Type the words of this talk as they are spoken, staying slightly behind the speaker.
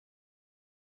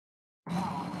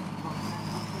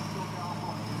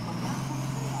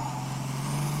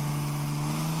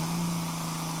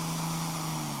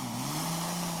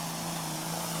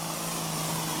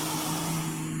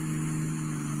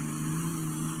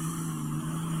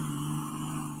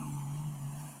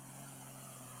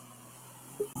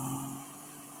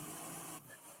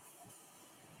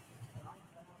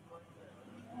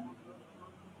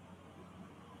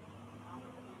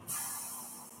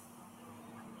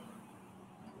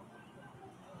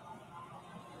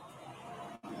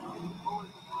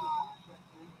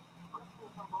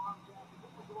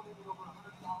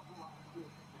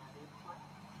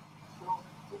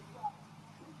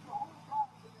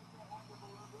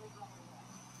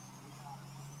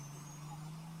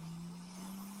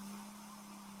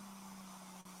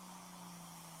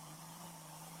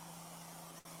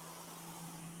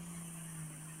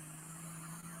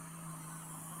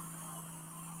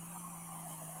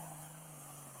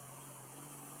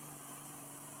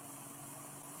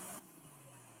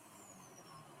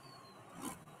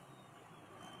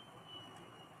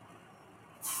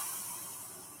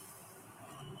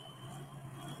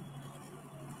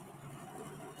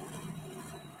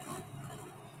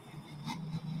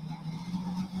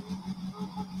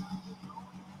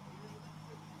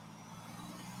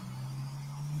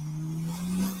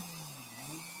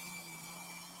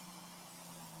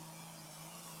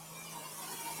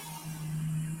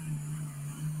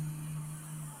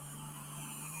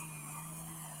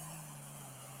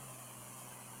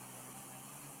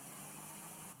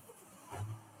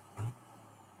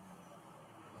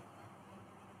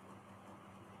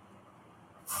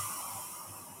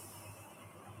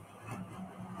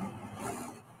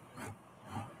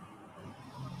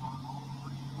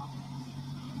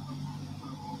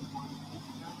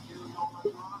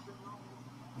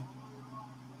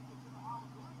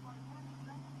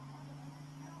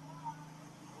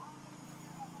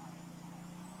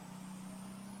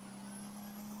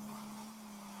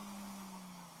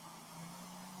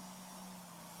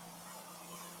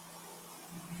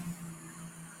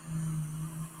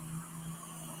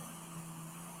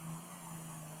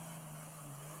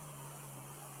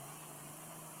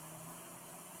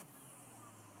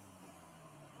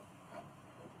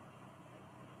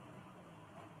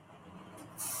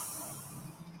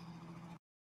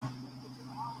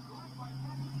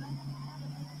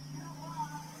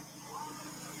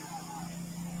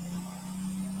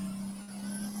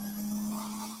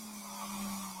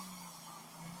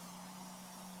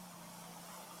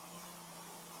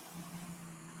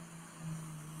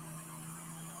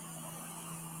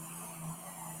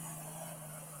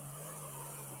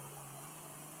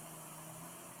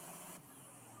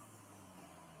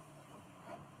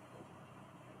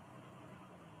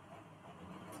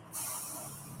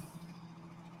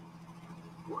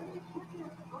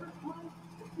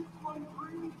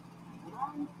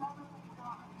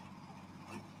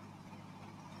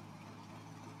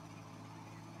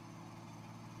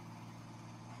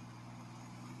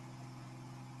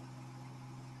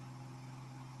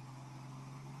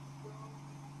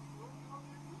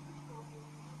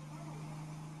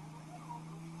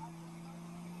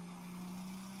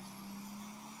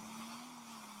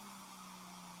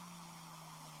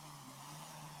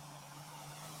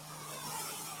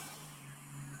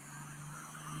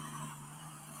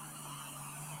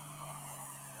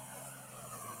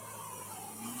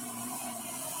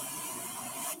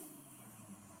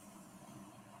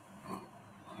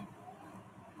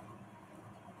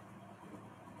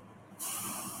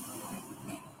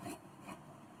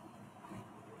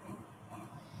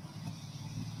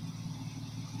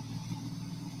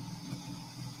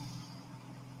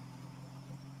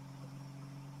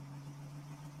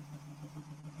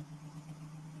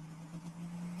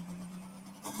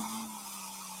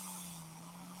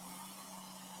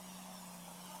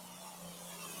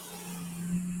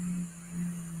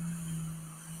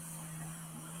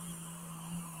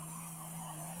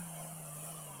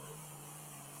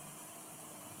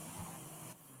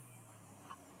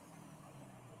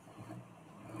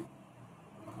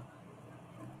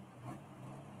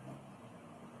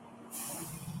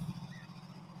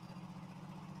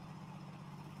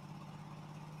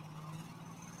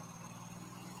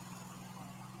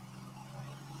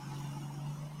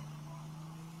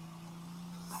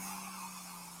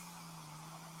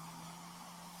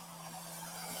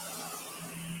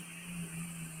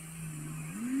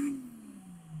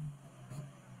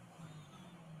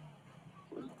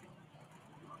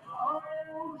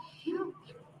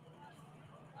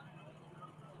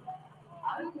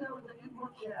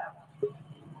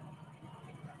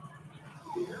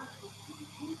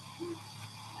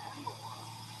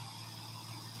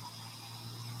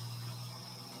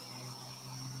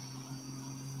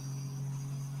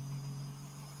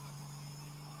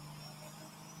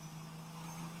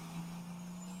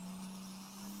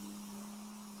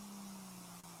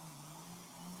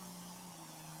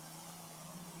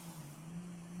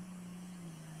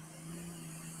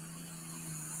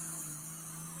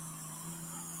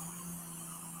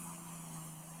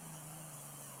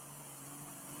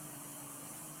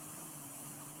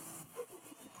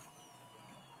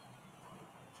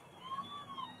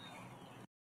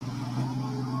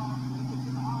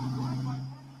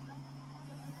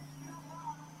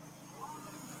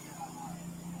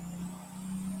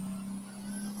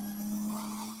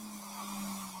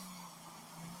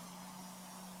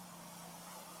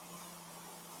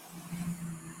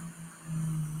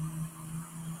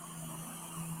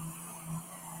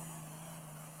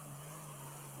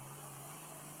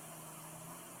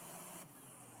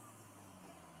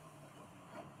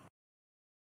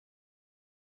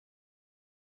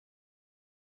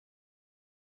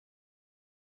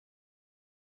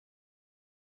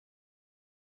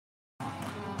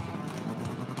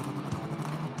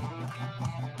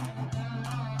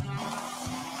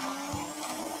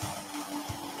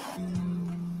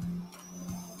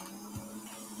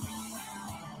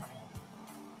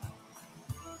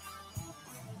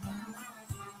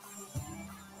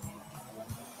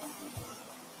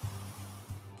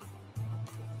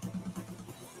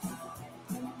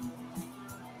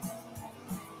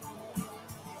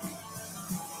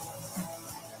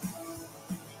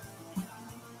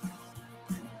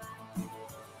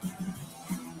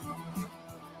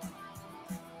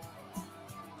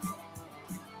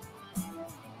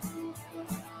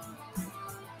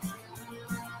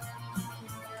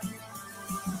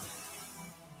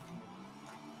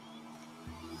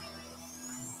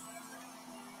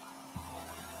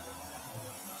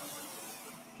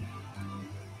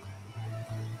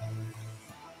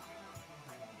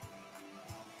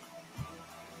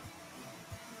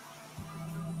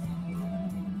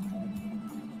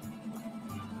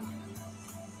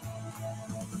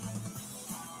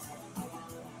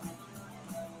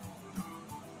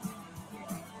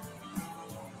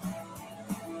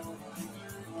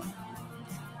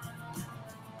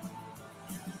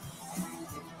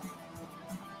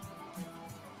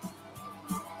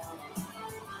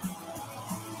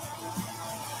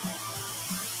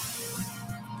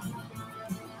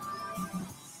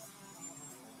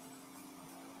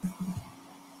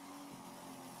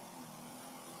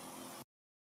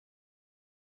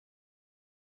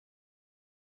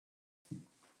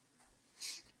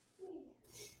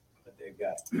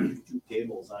got 2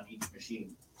 tables on each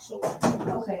machine. So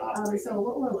Okay, so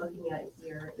what we're looking at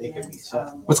here is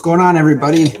What's going on,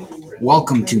 everybody?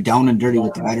 Welcome to Down and Dirty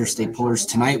with the Badger State Pullers.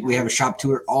 Tonight we have a shop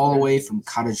tour all the way from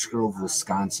Cottage Grove,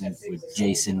 Wisconsin with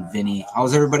Jason, Vinny.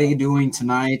 How's everybody doing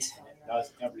tonight?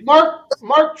 Mark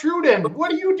Truden,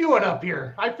 what are you doing up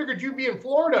here? I figured you'd be in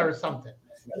Florida or something.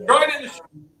 Joining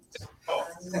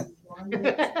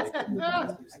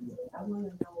the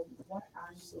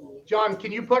John,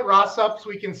 can you put Ross up so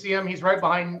we can see him? He's right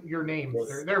behind your name.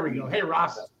 There we go. Hey,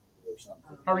 Ross.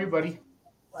 How are you, buddy?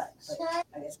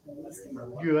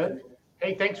 Good.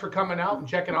 Hey, thanks for coming out and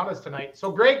checking on us tonight.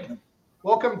 So, Greg,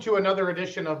 welcome to another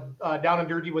edition of Down and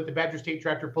Dirty with the Badger State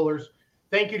Tractor Pullers.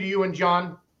 Thank you to you and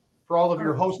John for all of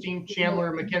your hosting, Chandler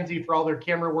and Mackenzie for all their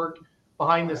camera work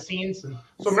behind the scenes. And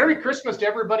so Merry Christmas to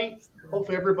everybody.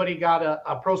 Hopefully everybody got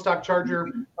a Pro Stock charger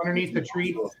underneath the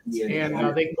tree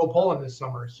and they can go pulling this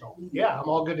summer. So yeah, I'm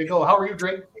all good to go. How are you,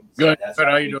 Greg? Good. How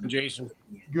are you doing, Jason?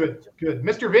 Good.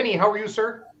 Mr. Vinny, how are you,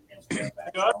 sir?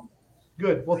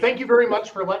 Good. Well, thank you very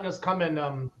much for letting us come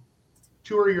and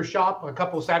tour your shop a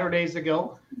couple Saturdays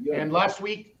ago. And last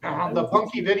week, the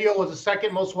Punky video was the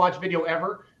second most watched video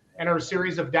ever in our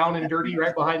series of Down and Dirty,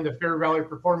 right behind the Fair Valley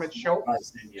Performance Show.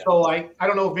 So I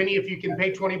don't know, Vinny, if you can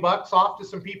pay $20 off to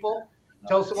some people.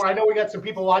 Tell someone. I know we got some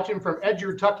people watching from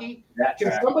Edgertucky.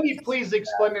 Can somebody please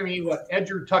explain to me what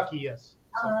Edgertucky is?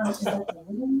 all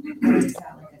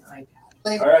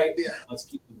right, let's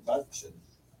keep in touch.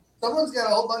 Someone's got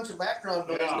a whole bunch of background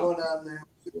noise going on there.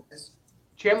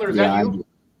 Chandler, is that you? All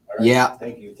right, Yeah.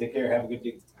 Thank you. Take care. Have a good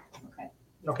day.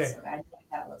 Okay.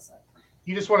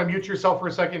 You just want to mute yourself for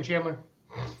a second, Chandler?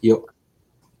 Yep.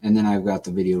 And then I've got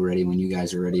the video ready when you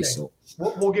guys are ready. Okay. So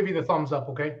We'll give you the thumbs up,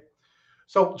 okay?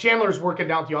 So Chandler's working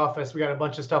down at the office. We got a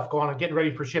bunch of stuff going on, getting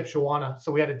ready for Shipshewana.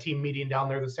 So we had a team meeting down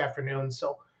there this afternoon.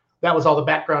 So that was all the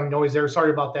background noise there.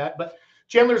 Sorry about that. But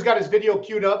Chandler's got his video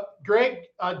queued up. Greg,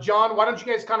 John, why don't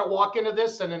you guys kind of walk into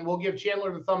this and then we'll give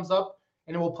Chandler the thumbs up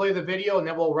and then we'll play the video and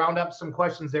then we'll round up some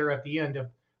questions there at the end. If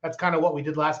that's kind of what we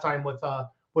did last time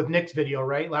with Nick's video,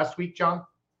 right? Last week, John?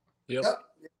 Yep. Yep.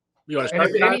 You want to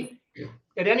And start?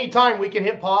 at any time we can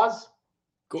hit pause.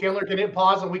 Cool. Chandler can hit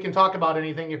pause and we can talk about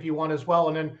anything if you want as well.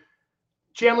 And then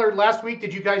Chandler, last week,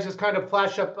 did you guys just kind of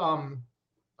flash up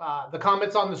the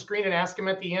comments on the screen and ask him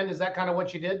at the end? Is that kind of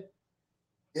what you did?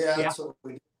 Yeah, that's what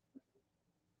we did.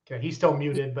 Okay, he's still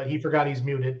muted, but he forgot he's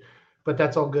muted. But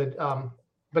that's all good.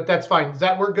 But that's fine. Does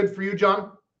that work good for you,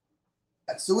 John?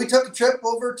 So we took a trip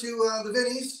over to the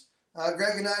Vinnies.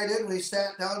 Greg and I did. We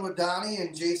sat down with Donnie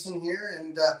and Jason here,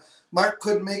 and Mark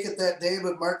couldn't make it that day,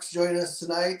 but Mark's joining us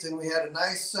tonight, and we had a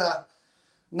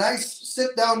nice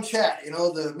sit-down chat. You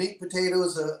know, the meat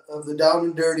potatoes of the Down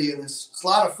and Dirty, and it's a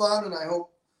lot of fun, and I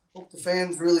hope the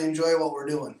fans really enjoy what we're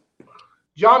doing.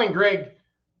 John and Greg,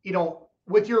 you know,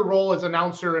 with your role as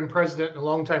announcer and president and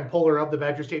longtime puller of the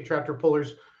Badger State Tractor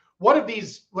Pullers, what have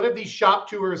these shop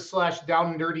tours / Down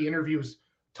and Dirty interviews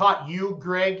taught you,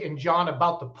 Greg and John,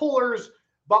 about the pullers,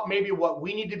 about maybe what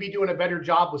we need to be doing a better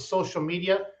job with social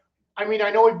media? I mean,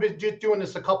 I know we've been just doing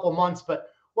this a couple of months, but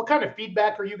what kind of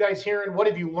feedback are you guys hearing? What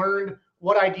have you learned?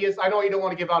 What ideas? I know you don't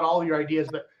want to give out all your ideas,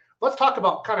 but let's talk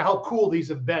about kind of how cool these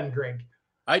have been, Greg.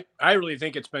 I really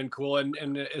think it's been cool.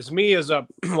 And as me as a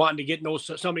wanting to get to know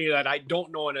somebody that I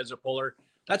don't know and as a puller,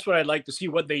 that's what I'd like to see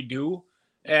what they do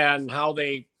and how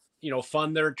they,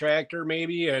 fund their tractor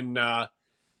maybe and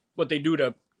what they do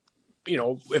to,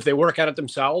 if they work on it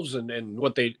themselves and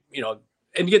what they,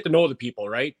 and get to know the people,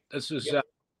 right? This is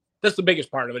that's the biggest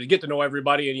part of it. You get to know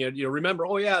everybody and you remember,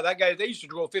 oh yeah, that guy, they used to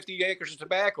grow 50 acres of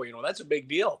tobacco. That's a big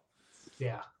deal.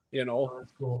 Yeah. Oh,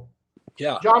 that's cool.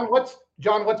 Yeah. John,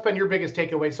 what's been your biggest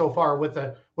takeaway so far with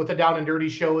the Down and Dirty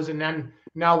shows and then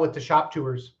now with the shop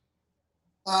tours?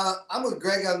 I'm with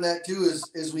Greg on that too.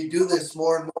 As we do this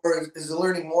more and more, is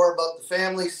learning more about the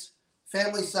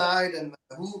family side and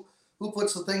who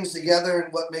puts the things together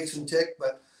and what makes them tick.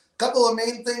 But a couple of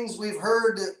main things we've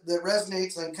heard that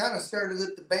resonates and kind of started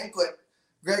at the banquet.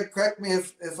 Greg, correct me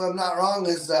if I'm not wrong.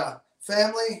 Is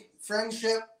family,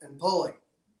 friendship, and pulling.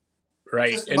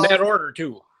 Right, in that order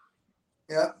too.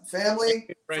 Yeah, family,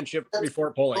 friendship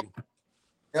before pulling.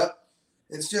 Yep,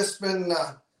 it's just been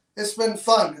it's been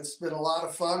fun. It's been a lot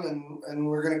of fun, and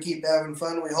we're going to keep having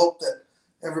fun. We hope that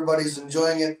everybody's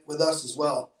enjoying it with us as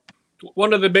well.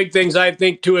 One of the big things I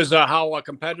think too is how a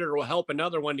competitor will help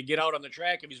another one to get out on the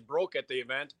track if he's broke at the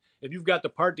event. If you've got the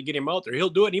part to get him out there, he'll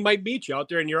do it. And he might beat you out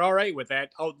there, and you're all right with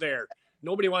that out there.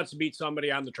 Nobody wants to beat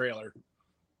somebody on the trailer.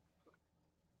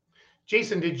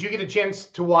 Jason, did you get a chance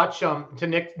to watch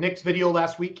Nick's video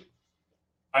last week?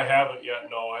 I haven't yet.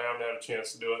 No, I haven't had a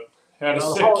chance to do it. Had a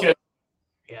sick kid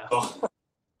Yeah. So,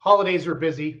 Holidays are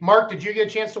busy. Mark, did you get a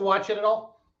chance to watch it at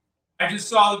all? I just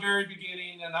saw the very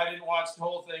beginning, and I didn't watch the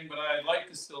whole thing, but I'd like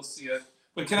to still see it.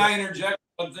 But can I interject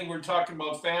one thing? We're talking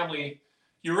about family.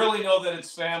 You really know that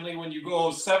it's family when you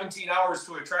go 17 hours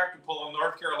to a tractor pull in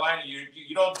North Carolina.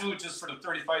 You don't do it just for the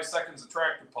 35 seconds of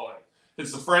tractor pulling.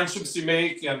 It's the friendships you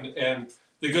make and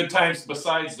the good times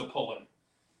besides the pulling.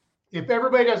 If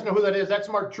everybody doesn't know who that is, that's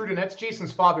Mark Truden. That's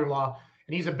Jason's father-in-law,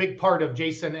 and he's a big part of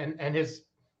Jason and his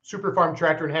Super Farm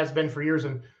tractor, and has been for years.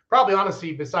 And probably,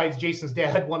 honestly, besides Jason's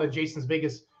dad, one of Jason's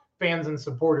biggest fans and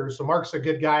supporters. So Mark's a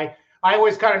good guy. I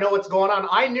always kind of know what's going on.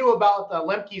 I knew about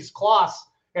Lemke's Kloss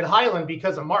at Highland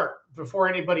because of Mark before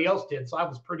anybody else did. So I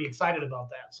was pretty excited about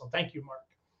that. So thank you, Mark.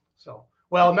 So,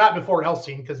 well, not before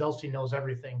Elsie, because Elsie knows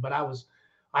everything, but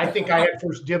I think I had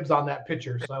first dibs on that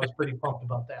picture. So I was pretty pumped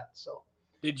about that. So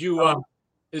Did you,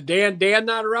 is Dan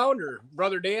not around, or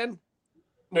brother Dan?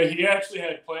 No, he actually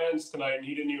had plans tonight, and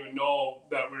he didn't even know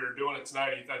that we were doing it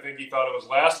tonight. I think he thought it was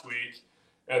last week,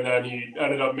 and then he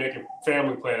ended up making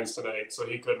family plans tonight, so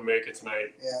he couldn't make it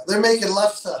tonight. Yeah, they're making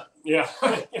lefse. Yeah.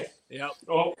 Yep.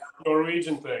 Oh,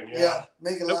 Norwegian thing. Yeah,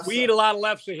 making lefse. We eat a lot of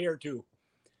lefse here too.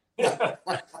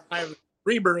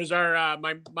 Reber is our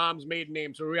my mom's maiden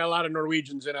name, so we got a lot of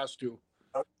Norwegians in us too.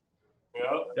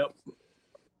 Yeah.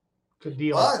 good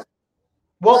deal. What?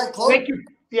 Well, Right, Chloe. thank you.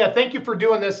 Yeah, thank you for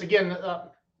doing this again.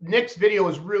 Nick's video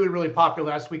was really, really popular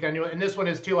last week. I knew it, and this one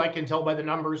is too. I can tell by the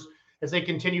numbers as they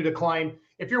continue to climb.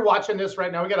 If you're watching this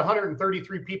right now, we got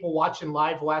 133 people watching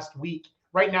live last week.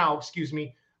 Right now, excuse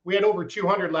me. We had over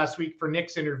 200 last week for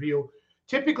Nick's interview.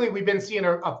 Typically, we've been seeing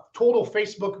a total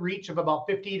Facebook reach of about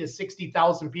 50 to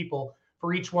 60,000 people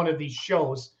for each one of these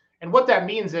shows. And what that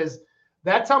means is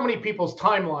that's how many people's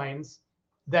timelines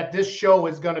that this show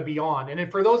is going to be on. And then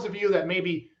for those of you that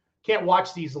maybe can't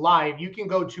watch these live, you can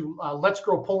go to Let's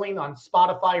Grow Pulling on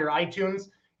Spotify or iTunes,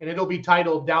 and it'll be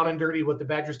titled Down and Dirty with the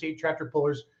Badger State Tractor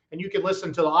Pullers. And you can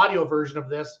listen to the audio version of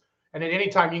this. And at any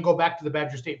time, you can go back to the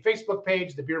Badger State Facebook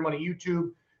page, the Beer Money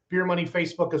YouTube, Beer Money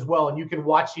Facebook as well. And you can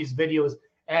watch these videos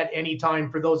at any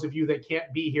time for those of you that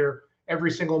can't be here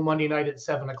every single Monday night at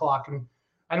 7 o'clock. And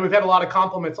I know we've had a lot of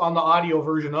compliments on the audio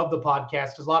version of the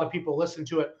podcast because a lot of people listen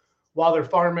to it while they're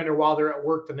farming or while they're at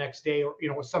work the next day, or,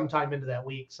 sometime into that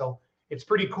week. So it's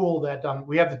pretty cool that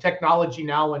we have the technology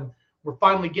now, and we're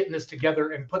finally getting this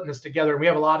together and putting this together. And we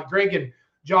have a lot of, Greg and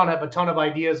John have a ton of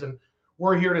ideas, and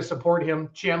we're here to support him,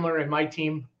 Chandler and my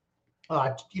team,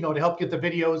 to help get the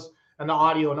videos and the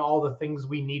audio and all the things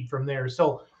we need from there.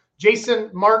 So Jason,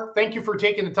 Mark, thank you for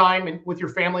taking the time and with your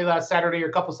family last Saturday or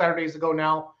a couple Saturdays ago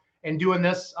now and doing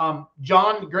this.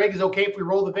 John, Greg, is it okay if we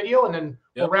roll the video and then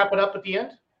we'll wrap it up at the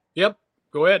end? Yep.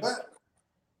 Go ahead.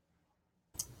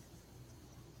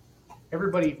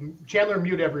 Everybody, Chandler,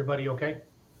 mute everybody, okay?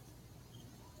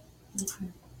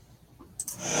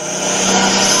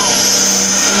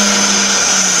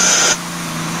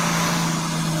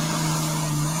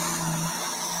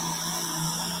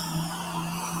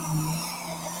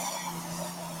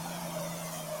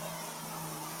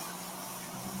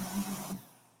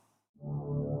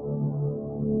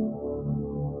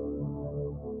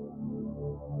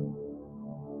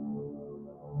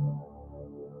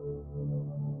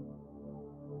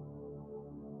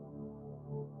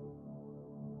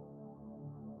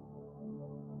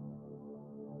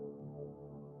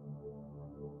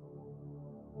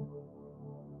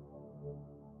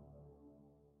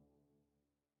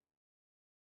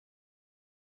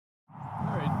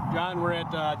 All right, John, we're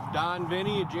at Don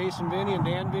Vinny, Jason Vinny, and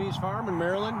Dan Vinny's farm in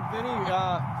Maryland. Vinny,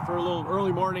 for a little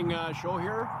early morning show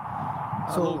here.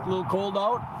 So A little cold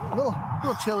out. a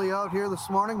little chilly out here this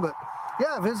morning, but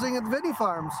yeah, visiting at the Vinny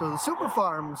Farm. So the Super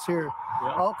Farm is here,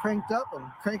 all cranked up and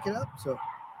cranking up. So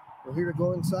we're here to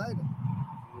go inside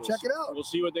and check it out. We'll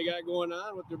see what they got going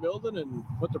on, what they're building, and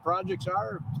what the projects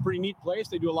are. It's a pretty neat place.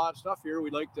 They do a lot of stuff here.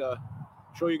 We'd like to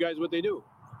show you guys what they do.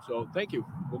 So thank you.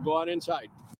 We'll go on inside.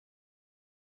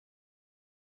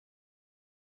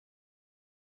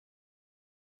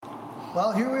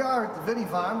 Well, here we are at the Vinny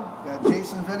Farm. Got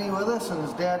Jason Vinny with us and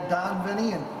his dad Don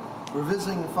Vinny, and we're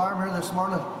visiting the farm here this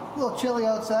morning. A little chilly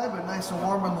outside, but nice and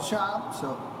warm in the shop.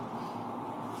 So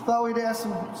thought we'd ask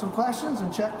some questions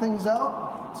and check things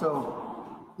out.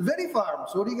 So the Vinny Farm.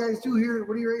 So what do you guys do here?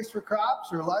 What do you raise for crops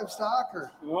or livestock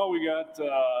or? Well, we got,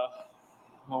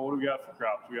 what do we got for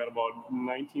crops? We got about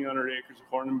 1,900 acres of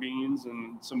corn and beans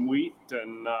and some wheat,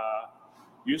 and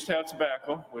used to have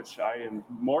tobacco, which I am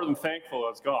more than thankful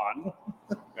it's gone.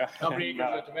 How many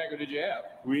acres of tobacco did you have?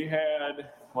 We had,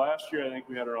 last year, I think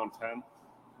we had around 10.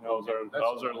 That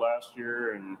was our last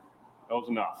year, and that was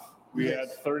enough. We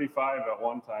had 35 at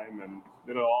one time and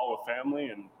did it all with family,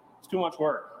 and it's too much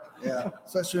work. Yeah,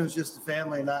 especially when it's just the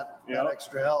family, not Yep.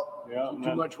 extra help. Yeah.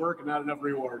 Too much work and not enough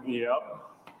reward. Yep.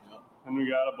 And we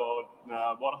got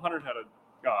about 100 head of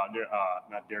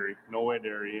not dairy, no way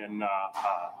dairy, and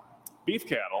beef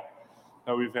cattle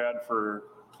that we've had for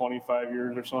 25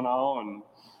 years or so now, and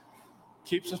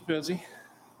keeps us busy.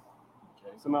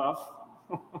 It's enough.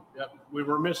 Yep. We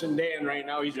were missing Dan right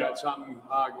now. He's Yep. got something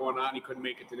going on. He couldn't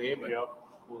make it today, but Yep.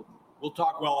 we'll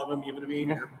talk well of him even to be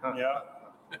here. Yeah.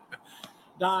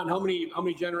 Don, how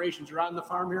many generations are on the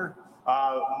farm here?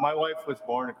 My wife was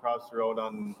born across the road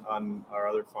on our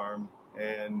other farm,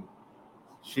 and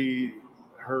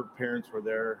her parents were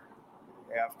there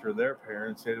after their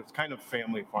parents. It was kind of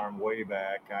family farm way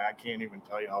back. I can't even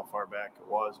tell you how far back it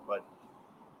was, but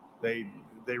they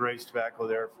raised tobacco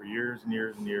there for years and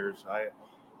years and years.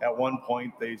 At one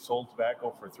point they sold tobacco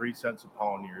for 3 cents a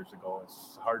pound years ago.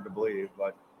 It's hard to believe,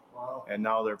 but Wow. and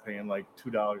now they're paying like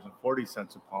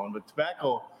 $2.40 a pound. But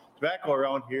tobacco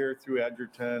around here through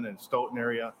Edgerton and Stoughton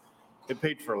area, it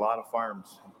paid for a lot of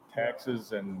farms,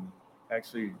 taxes, and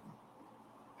actually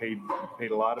paid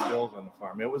a lot of bills on the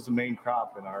farm. It was the main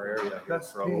crop in our area here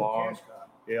That's for a being long, cash crop.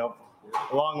 yep,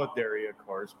 along with dairy, of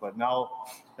course. But now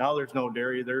there's no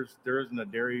dairy. There isn't a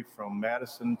dairy from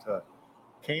Madison to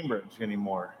Cambridge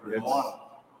anymore. There's It's, one.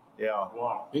 yeah,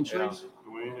 Hinchleys?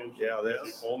 Dwayne Hinch. Yeah, That's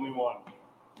that's- the only one.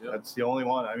 that's the only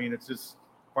one. I mean, it's just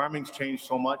farming's changed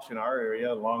so much in our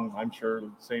area. I'm sure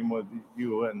same with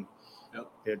you, and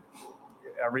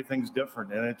everything's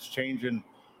different, and it's changing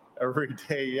every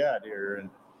day yet here, and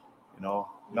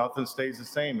nothing stays the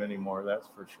same anymore. That's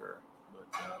for sure.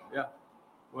 Yeah.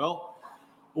 Well,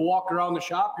 we'll walk around the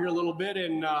shop here a little bit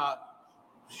and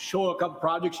show a couple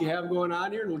projects you have going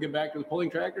on here, and we'll get back to the pulling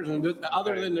tractors. And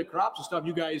other than the crops and stuff,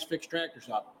 you guys fix tractors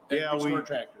up. And Yeah, restore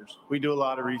tractors. We do a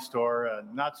lot of restore,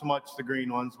 not so much the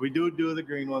green ones. We do the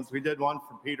green ones. We did one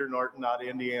for Peter Norton out of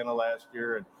Indiana last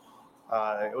year, and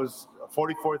it was a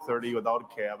 4430 without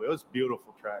a cab. It was a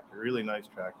beautiful tractor, really nice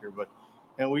tractor.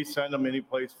 And we send them any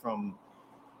place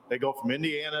they go from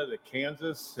Indiana to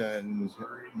Kansas and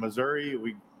Missouri.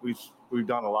 We've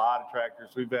done a lot of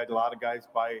tractors. We've had a lot of guys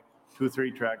buy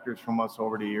 2-3 tractors from us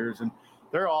over the years, and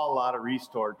they're all a lot of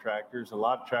restored tractors. A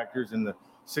lot of tractors in the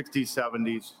 60s,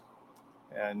 70s,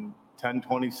 and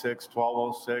 1026,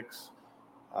 1206,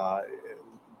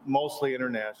 mostly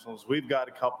internationals. We've got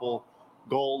a couple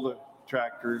gold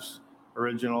tractors,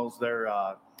 originals. They're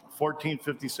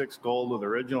 1456 gold with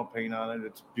original paint on it.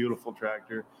 It's a beautiful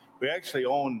tractor. We actually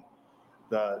own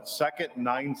the second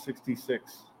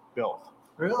 966 built.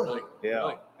 Really? Yeah,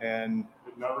 Really? and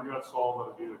It never got sold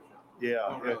at a dealership. yeah,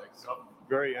 Oh, really? it's a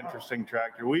very interesting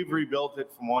tractor. We've rebuilt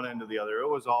it from one end to the other. It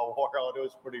was all wore out. It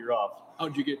was pretty rough.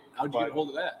 How'd you get a hold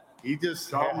of that? He just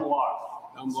Dumb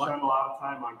luck. Dumb luck. Spent a lot of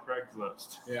time on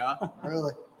Craigslist. Yeah.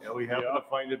 Really? Yeah, we happened to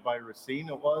find it by Racine.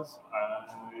 It was.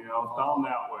 Down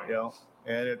that way. Yeah,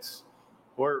 and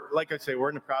like I say, we're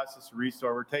in the process of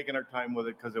restore. We're taking our time with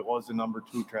it because it was the number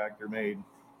 2 tractor made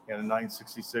in a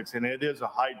 966, and it is a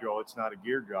hydro. It's not a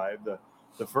gear drive.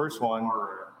 The first one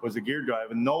was a gear drive,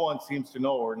 and no one seems to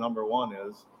know where number 1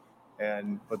 is.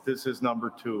 But this is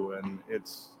number 2, and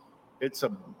it's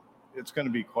going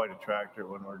to be quite a tractor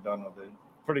when we're done with it.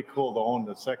 Pretty cool to own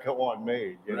the second one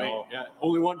made, you Right. know. Yeah.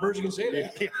 Only one person can say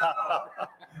that.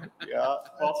 Yeah.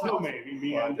 Well, two maybe.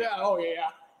 Me and Yeah. Oh yeah.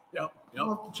 Yep. Yep.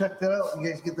 We'll have to check that out. You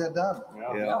guys get that done.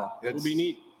 Yeah. It'll be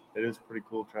neat. It is a pretty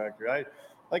cool tractor.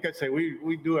 Like I say,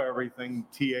 we do everything: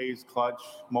 TAs, clutch,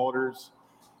 motors,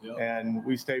 Yep. and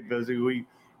we stay busy.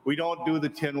 We don't do the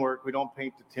tin work. We don't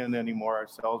paint the tin anymore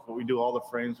ourselves, but we do all the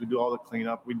frames. We do all the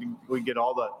cleanup. We get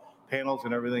all the panels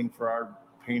and everything for our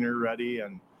painter ready.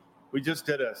 And we just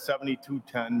did a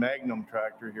 7210 Magnum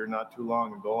tractor here not too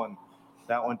long ago, and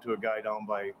that went to a guy down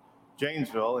by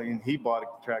Janesville, and he bought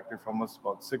a tractor from us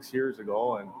about 6 years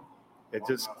ago. And it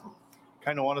just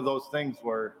kind of one of those things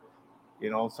where,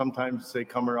 sometimes they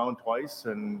come around twice,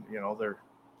 and they're,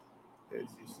 You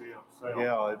see them sell.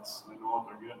 yeah, it's, They know what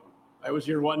they're getting. I was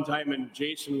here one time and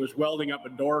Jason was welding up a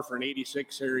door for an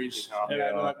 86 series. And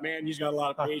I thought, man, he's got a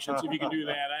lot of patience if you can do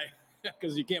that.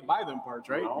 Because you can't buy them parts,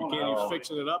 right? No, You can't no. use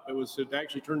fixing it up. It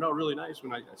actually turned out really nice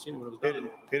when I seen it when it was done.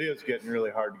 it is getting really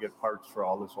hard to get parts for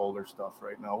all this older stuff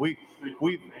right now. They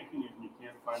quit making it and you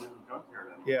can't find it in the junkyard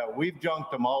anymore. Yeah, we've junked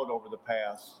them out over the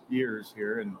past years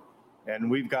here,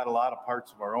 and we've got a lot of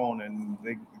parts of our own, and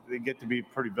they get to be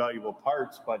pretty valuable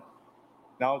parts, but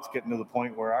now it's getting to the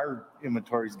point where our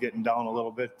inventory is getting down a little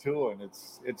bit too, and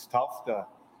it's tough to.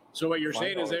 So what you're Find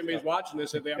saying is out everybody's stuff. watching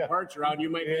this, if they have Yeah. parts around, you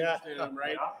might be Yeah. interested in them,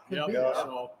 right? Yeah. Yep. Yeah.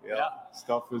 So, Yeah,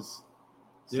 stuff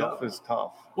is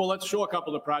tough. Well, let's show a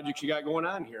couple of the projects you got going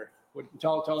on here.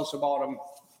 Tell us about them.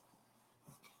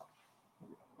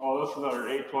 Oh, this is our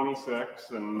 826,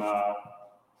 and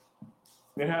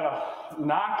they had a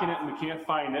knock in it, and we can't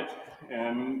find it.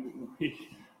 And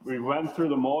we went through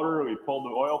the motor. We pulled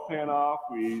the oil pan off.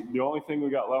 The only thing we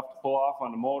got left to pull off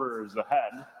on the motor is the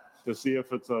head to see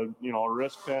if it's a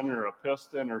wrist pin or a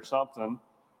piston or something.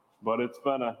 But it's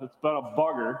been a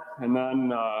bugger. And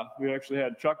then we actually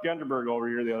had Chuck Genderberg over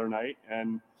here the other night,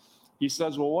 and he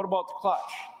says, "Well, what about the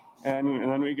clutch?" And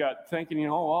then we got thinking,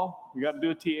 well, we got to do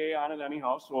a TA on it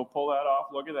anyhow, so we'll pull that off,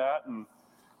 look at that, and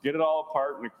get it all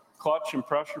apart. And the clutch and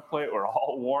pressure plate were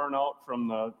all worn out from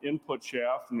the input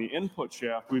shaft. And the input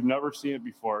shaft, we've never seen it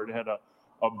before. It had a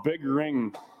big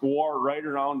ring wore right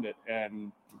around it.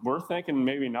 And we're thinking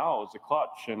maybe now it's a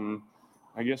clutch. And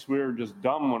I guess we were just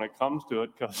dumb when it comes to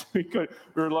it, because we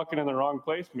were looking in the wrong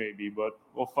place maybe. But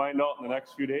we'll find out in the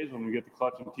next few days when we get the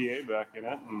clutch and TA back in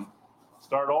it and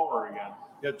start over again.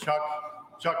 Yeah,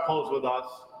 Chuck pulls with us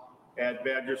at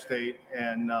Badger State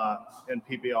and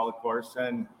PBL, of course,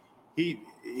 and he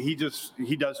does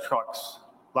trucks,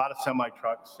 a lot of semi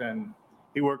trucks, and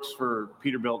he works for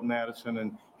Peterbilt in Madison,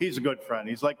 and he's a good friend.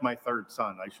 He's like my third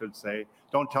son, I should say.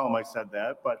 Don't tell him I said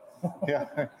that, but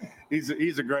yeah, he's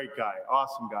a great guy,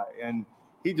 awesome guy, and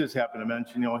he just happened to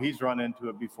mention, he's run into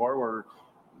it before where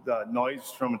the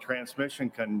noise from a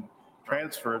transmission can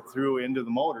transfer through into the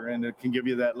motor, and it can give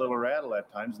you that little rattle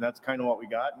at times, and that's kind of what we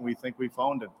got, and we think we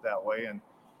found it that way. And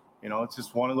it's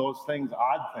just one of those things,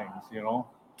 odd things,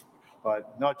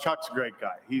 but no, Chuck's a great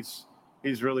guy. He's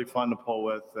really fun to pull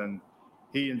with, and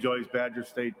he enjoys Badger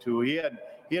State too. He had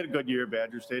a good year at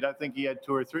Badger State. I think he had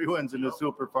 2 or 3 wins in the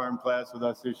Super Farm class with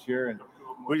us this year, and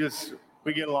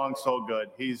we get along so good.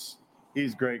 He's a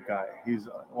great guy. He's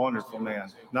a wonderful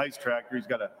man. Nice tractor. He's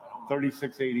got a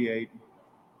 3688.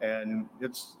 And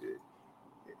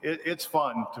it's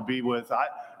fun to be with. I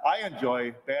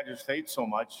enjoy Badger State so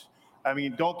much. I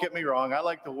mean, don't get me wrong. I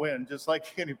like to win just like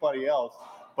anybody else.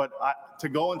 But to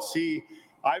go and see,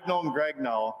 I've known Greg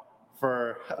now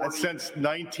since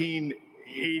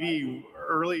 1980,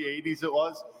 early 80s it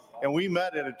was. And we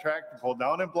met at a tractor pull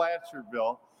down in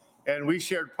Blatchfordville. And we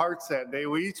shared parts that day.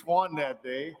 We each won that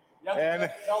day. And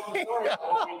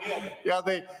yeah,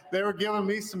 they were giving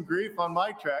me some grief on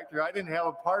my tractor. I didn't have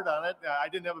a part on it. I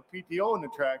didn't have a PTO in the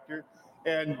tractor.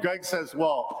 And Greg says,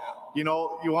 well, you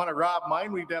want to rob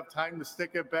mine? We'd have time to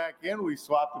stick it back in. We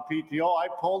swapped the PTO. I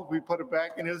pulled, we put it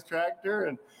back in his tractor,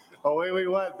 and away we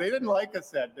went. They didn't like us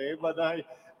that day, but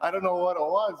I don't know what it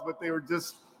was, but they were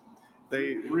just,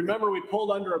 Remember we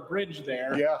pulled under a bridge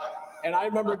there. Yeah. And I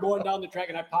remember going down the track,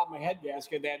 and I popped my head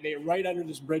gasket that day right under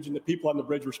this bridge, and the people on the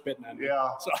bridge were spitting on me. Yeah.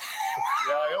 So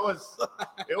Yeah,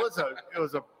 it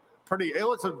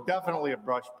was definitely a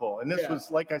brush pull. And this was,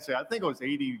 like I said, I think it was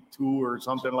 82 or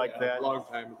something like that. A long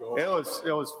time ago. It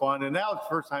was fun. And that was the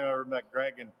first time I ever met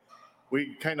Greg, and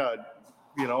we kind of,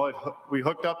 we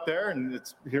hooked up there, and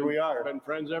here we are. Been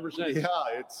friends ever since.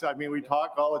 Yeah, we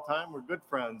talk all the time. We're good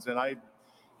friends. And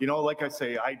like I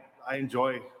say, I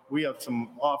enjoy, we have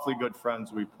some awfully good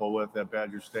friends we pull with at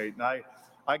Badger State. And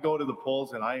I go to the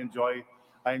pulls, and I enjoy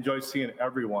seeing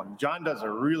everyone. John does a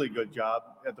really good job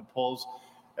at the pulls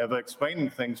of explaining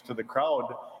things to the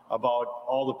crowd about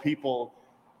all the people,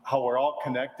 how we're all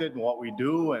connected and what we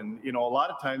do. And, a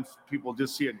lot of times people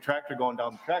just see a tractor going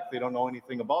down the track. They don't know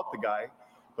anything about the guy.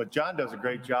 But John does a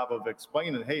great job of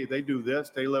explaining, hey, they do this,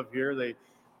 they live here,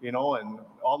 and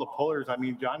all the pullers.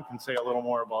 John can say a little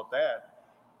more about that.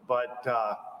 But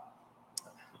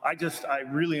I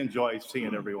really enjoy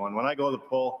seeing everyone. When I go to the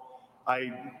pull,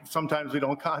 sometimes we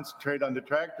don't concentrate on the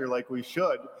tractor like we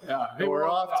should. Yeah. Hey, we're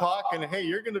off talking. Hey,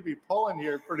 you're going to be pulling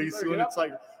here pretty soon. It's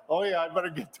like, oh yeah, I better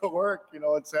get to work.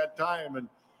 It's that time. And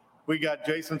we got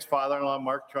Jason's father-in-law,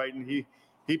 Mark Triton.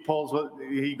 He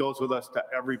goes with us to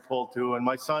every pull too. And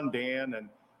my son Dan, and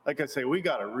like I say, we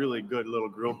got a really good little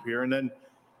group here. And then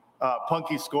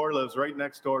Punky Score lives right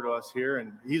next door to us here,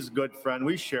 and he's a good friend.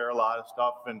 We share a lot of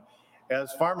stuff. And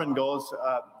as farming goes,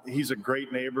 he's a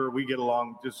great neighbor. We get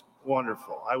along just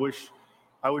wonderful. I wish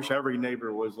every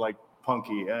neighbor was like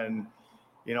Punky. And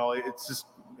it's just,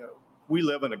 we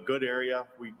live in a good area.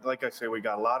 Like I say, we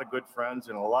got a lot of good friends,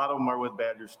 and a lot of them are with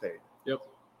Badger State. Yep.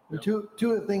 Two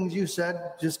of the things you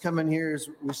said just coming here as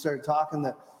we started talking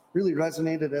that really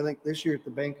resonated, I think, this year at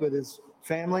the banquet is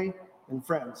family and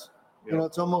friends. Yeah.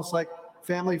 It's almost like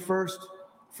family first,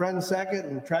 friends second,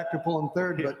 and tractor pulling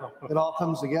third, but it all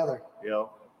comes together.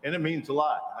 And it means a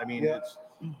lot.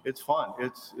 It's fun.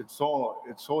 It's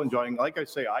so enjoying. Like I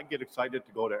say, I get excited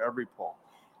to go to every pull.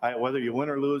 Whether you win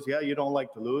or lose, you don't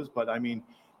like to lose, but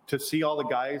to see all the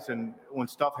guys, and when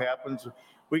stuff happens,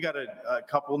 we got a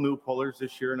couple new pullers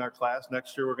this year in our class.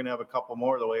 Next year, we're going to have a couple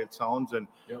more the way it sounds. And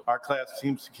our class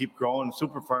seems to keep growing.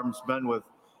 Super Farm's been with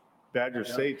Badger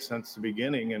State since the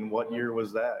beginning. And what year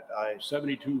was that?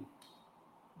 72.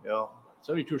 Yeah.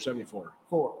 72 or 74?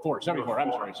 Four. 74.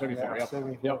 I'm sorry, 74. Yeah, Yep.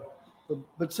 74. Yep.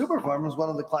 But Super Farm was one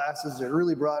of the classes that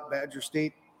really brought Badger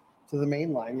State to the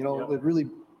main line. You know, Yep. it really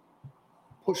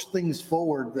pushed things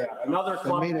forward that, Another that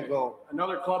club, made it go.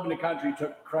 another club in the country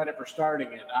took credit for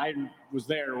starting it. I was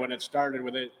there when it started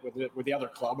with the other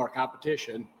club, our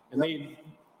competition, and they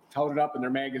touted up in their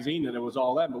magazine that it was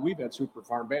all them. But we've had Super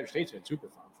Farm. Badger State's had Super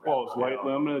Farm forever. Well, it was light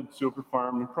limited, Super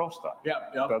Farm, and Pro Stock. Yeah.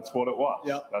 That's what it was.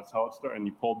 Yep. That's how it started. And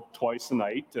you pulled twice a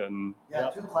night, and Yeah,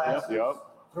 Yep. two classes, Yep.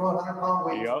 throwing 100-pound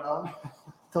weights Yep. around.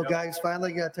 Until guys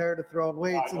finally got tired of throwing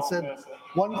weights I and don't said, miss it.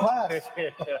 one class.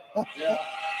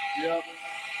 Yep.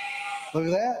 Look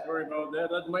at that. Sorry about that.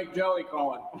 That's Mike Jelly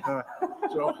calling.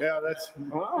 So Yeah, that's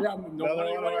yeah, another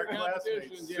nobody one of our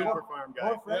competitions, classmates, yeah. Super Farm guy.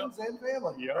 More friends and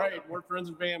family. Yeah. Right, we're friends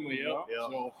and family. Yep. Yeah.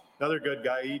 So Another good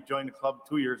guy. He joined the club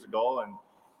 2 years ago, and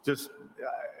just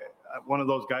one of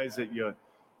those guys that you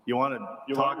want to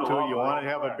You talk learn a to, lot you want from to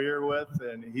have a him. beer with,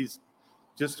 and he's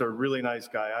just a really nice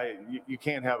guy. You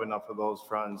can't have enough of those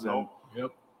friends. And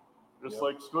Nope. Just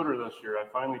like Scooter this year, I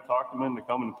finally talked him into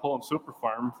coming and pulling Super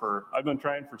Farm I've been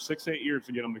trying for 6-8 years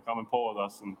to get him to come and pull with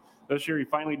us. And this year he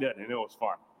finally did, and it was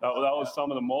fun. That was some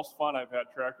of the most fun I've had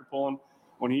tractor pulling.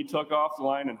 When he took off the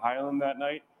line in Highland that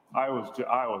night, I was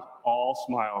all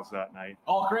smiles that night.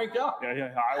 all cranked up.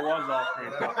 Yeah, I was all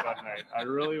cranked up that night. I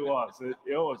really was. It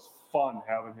was fun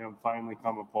having him finally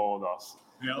come and pull with us.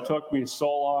 It took me so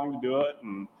long to do it,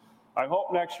 and I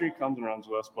hope next year he comes and runs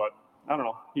with us, but I don't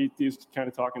know. He's kind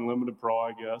of talking limited pro,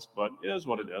 I guess, but it is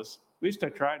what it is. At least I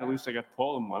tried. At least I got to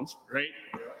pull him once.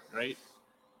 Right.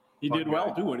 He did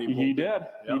well too when he pulled. He did.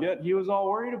 Yeah. He did. He was all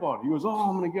worried about it. He was,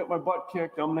 I'm going to get my butt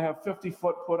kicked. I'm going to have 50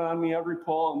 foot put on me every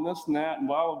pull and this and that and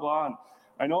blah, blah, blah. And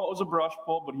I know it was a brush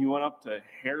pull, but he went up to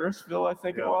Harrisville, I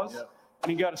think it was,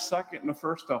 and he got a second and a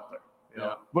first up there.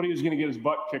 Yeah. But he was going to get his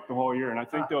butt kicked the whole year. And I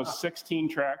think there was 16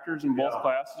 tractors in both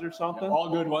classes or something. All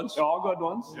good ones. All good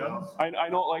ones. Yeah. I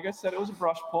know, like I said, it was a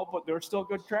brush pull, but they were still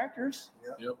good tractors.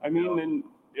 Yep. I mean, and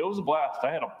it was a blast. I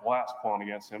had a blast pulling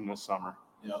against him this summer.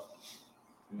 Yep.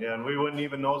 Yeah, and we wouldn't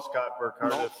even know Scott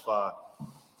Burkhardt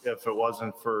if it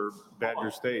wasn't for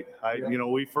Badger State.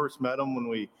 We first met him when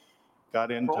we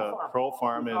got into Pro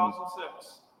Farm, and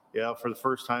 2006. for the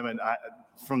first time. And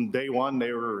from day one,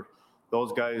 they were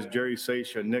those guys, Jerry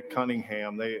Sasha, Nick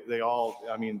Cunningham. They all,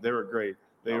 they were great.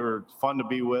 They were fun to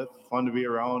be with, fun to be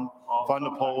around, fun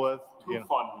to pull with. Too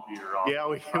fun to be around. Yeah,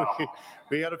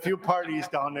 we had a few parties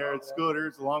down there at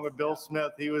Scooters along with Bill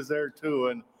Smith. He was there too,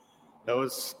 and it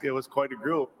was quite a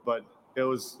group. But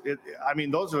those are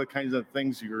the kinds of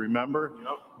things you remember.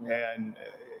 And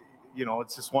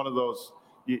it's just one of those.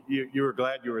 You were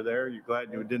glad you were there. You're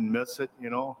glad you didn't miss it.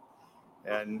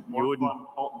 And More you wouldn't.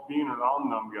 fun being around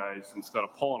them guys instead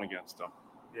of pulling against them.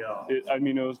 Yeah.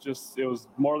 It was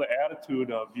more the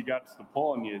attitude of you got to the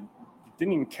pull and you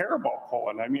didn't even care about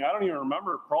pulling. I don't even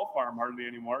remember Pro Farm hardly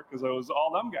anymore because it was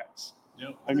all them guys.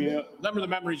 Yep. Remember the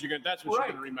memories you get. That's what Right.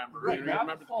 you're gonna remember. Right. You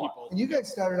remember the people. And you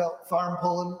guys started out farm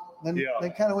pulling, then they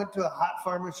kind of went to a hot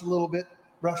farmish a little bit,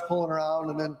 brush pulling around,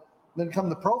 and then come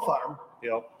the Pro Farm.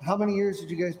 Yep. How many years did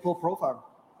you guys pull Pro Farm?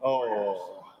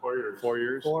 Oh, 4 years. 4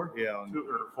 years. 4? Yeah.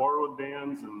 4 with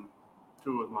Dan's and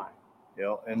 2 with mine.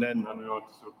 Yeah. And then And then we went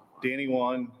to Super Farm. Danny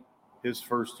won his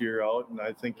first year out, and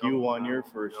I think you won your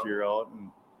first year out,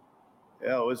 and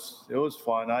it was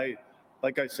fun. I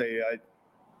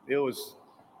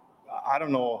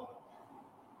don't know,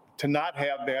 to not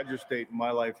have Badger State in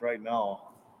my life right now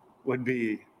would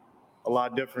be a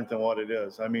lot different than what it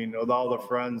is. With all the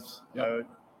friends,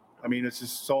 it's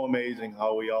just so amazing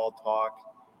how we all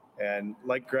talk, and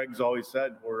like Greg's always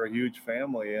said, we're a huge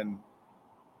family, and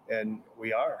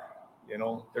we are.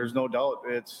 There's no doubt.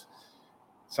 It's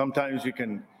sometimes you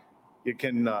can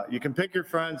pick your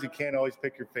friends. You can't always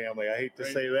pick your family. I hate to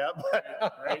say that,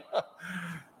 but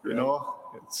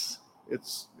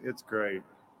it's great.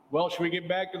 Well, should we get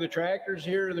back to the tractors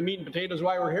here, the meat and potatoes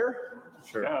while we're here?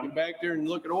 Sure. Get back there and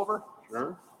look it over.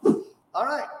 Sure. All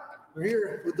right, we're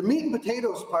here with the meat and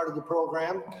potatoes part of the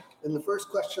program. And the first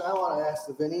question I want to ask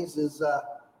the Vinnies is,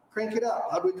 crank it up.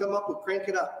 How do we come up with crank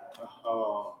it up?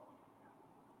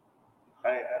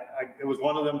 It was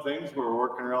one of them things where we're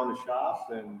working around the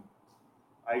shop, and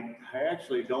I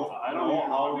actually don't know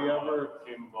how we ever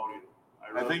came about it.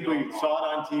 I think we saw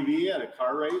it on TV at a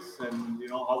car race, and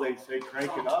how they say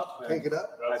crank it up. And Crank it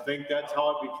up? I think that's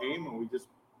how it became, and we just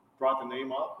brought the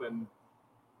name up, and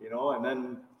and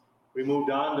then we moved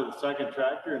on to the second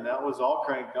tractor, and that was all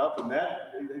cranked up, and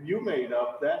that, you made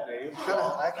up that name.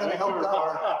 I kinda helped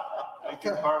out.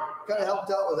 Kind of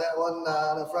helped out with that one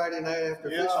on a Friday night after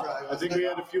fish fry. I think we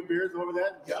had a few beers over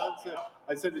that. And John said,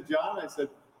 I said to John, I said,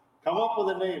 come up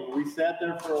with a name. We sat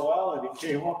there for a while, and he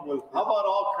came up with, how about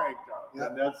all cranked up? Yeah.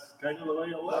 And that's kind of the way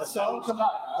it That was. song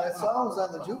was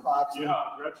on the jukebox. Yeah,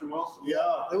 Gretchen Wilson.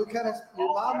 Yeah. And we kind of,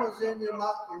 your mom was in, your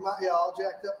mom, yeah, all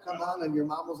jacked up, come on, and your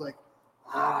mom was like,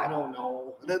 I don't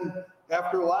know. And then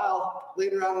after a while,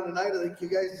 later on in the night, I think you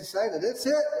guys decided, that's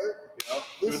it. Yep.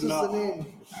 This is the name.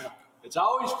 It's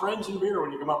always friends and beer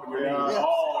when you come up with your Yeah. name. Yeah.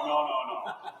 Oh,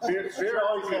 no. Beer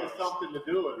always has something to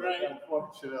do with it, Right.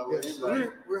 unfortunately. Yes,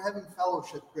 but- we're having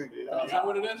fellowship, Greg. Yeah. Is that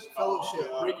what it is?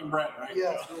 Fellowship. Breaking bread, right?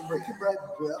 Yes, we're breaking bread,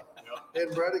 yeah,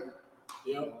 and breading.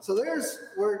 Yeah. So there's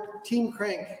where Team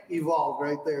Crank evolved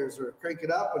right there. So we're crank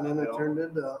it up, and then it Yeah. turned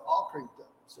into all cranked up.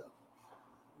 So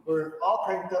we're all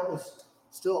cranked up is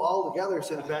still all together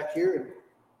sitting back here, and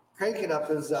crank it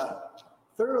up is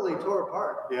thoroughly tore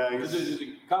apart. Yeah, Is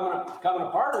it coming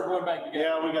apart or going back together?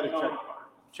 yeah, we gotta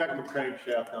check the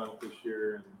crankshaft on it this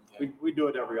year, and we do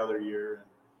it every other year, and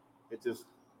it just,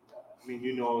 I mean,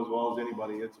 you know as well as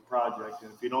anybody, it's a project,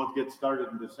 and if you don't get started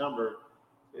in December,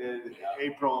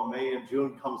 April and May and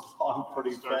June comes along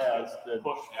pretty fast. And,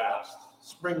 Push fast.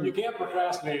 Spring. You can't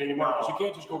procrastinate anymore because you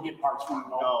can't just go get parts from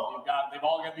them. No. They've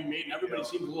all got to be made, and everybody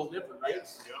seems a little different, right?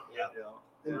 Yes. Yep. yeah.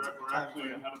 We're, It's we're time actually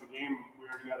frame. ahead of the game. We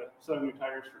already got a set of new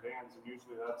tires for Dan's, and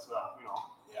usually that's,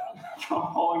 Yeah. Trump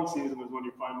hauling season is when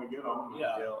you finally get them.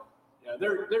 Yeah. Yeah. Yeah,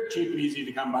 they're cheap and easy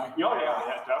to come by.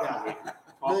 Yeah, definitely.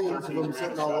 Millions of them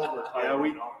sitting all over. Yeah,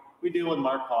 we deal with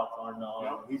Mark Hawthorne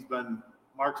now, and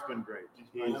Mark's been great.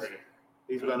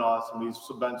 He's been awesome. He's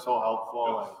been so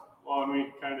helpful. Well, and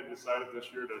we kind of decided this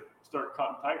year to start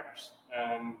cutting tires.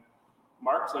 And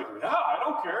Mark's like, yeah, I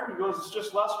don't care. He goes, it's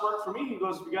just less work for me. He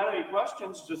goes, if you got any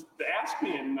questions, just ask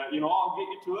me, and I'll get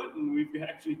you to it. And we've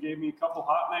actually gave me a couple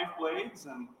hot knife blades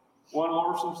and went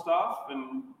over some stuff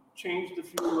and changed a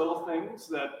few little things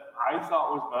that I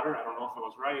thought was better. I don't know if it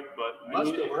was right, but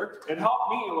Must have worked. It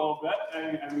helped me a little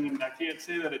bit. I mean, I can't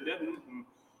say that it didn't.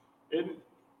 And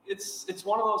it's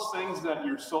one of those things that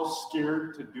you're so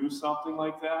scared to do something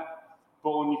like that.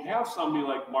 But when you have somebody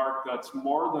like Mark that's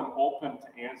more than open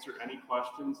to answer any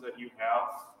questions that you have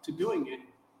to doing it,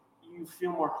 you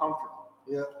feel more comfortable.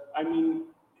 Yeah. I mean,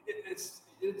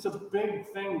 it's a big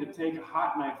thing to take a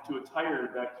hot knife to a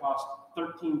tire that costs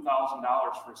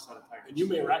 $13,000 for a set of tires. And you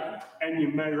may wreck them. And you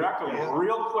may wreck them Yeah.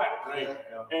 real quick. Right.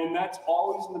 And that's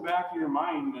always in the back of your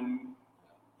mind. And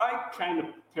I kind of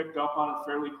picked up on it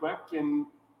fairly quick, and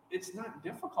it's not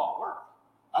difficult work.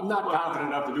 I'm not confident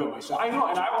enough to do it myself. I know,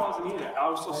 and I wasn't either. I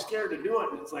was so scared to do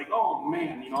it. And it's like, oh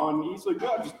man, and he's like,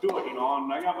 yeah, just do it, and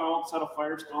I got my own set of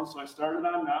Firestones, so I started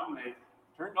on them, and they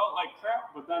turned out like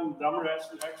crap, but then Dummer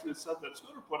actually the set that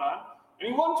Scooter put on, and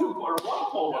he won one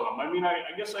pole with them. I mean,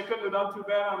 I guess I couldn't have done too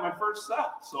bad on my first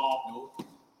set, so.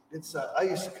 It's I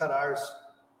used to cut ours,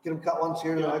 get them cut once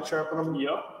here, then I'd sharpen them.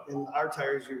 Yep. And our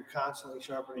tires, you're constantly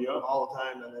sharpening them Yep. all the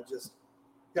time, and it just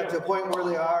got to a point where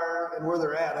they are and where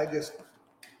they're at.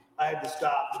 I had to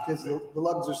stop because the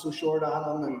lugs are so short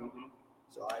on them, and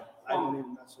so I don't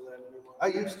even mess with that anymore. I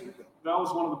used to. That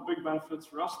was one of the big benefits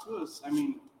for us too. Is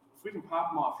if we can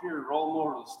pop them off here, roll them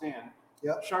over to the stand,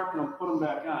 Yep. sharpen them, put them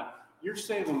back on. You're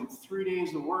saving 3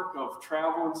 days of work of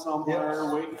traveling somewhere,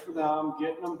 Yes. waiting for them,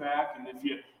 getting them back, and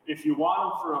if you want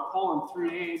them for a pull in 3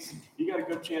 days, you got a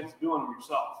good chance of doing them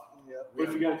yourself. Yep. But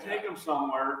if you got to take them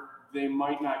somewhere, they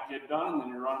might not get done, and then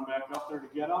you're running back up there to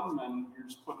get them, and you're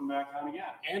just putting them back on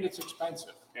again. And it's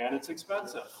expensive. And it's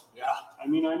expensive. Yeah. I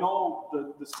mean, I know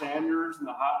the sanders and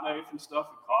the hot knife and stuff,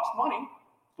 it costs money,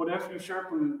 but if you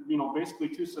sharpen, basically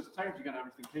 2 sets of tires, you got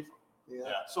everything paid for. Yeah.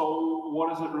 So what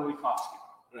does it really cost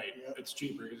you? Right. Yep. It's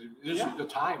cheaper because this Yeah. is the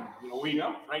time.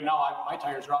 Right now, my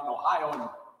tires are out in Ohio, and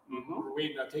Mm-hmm. we're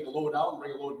waiting to take a load out and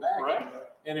bring a load back. Right.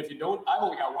 And if you don't, I've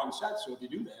only got one set, so if you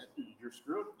do that, You're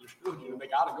screwed. you're screwed. They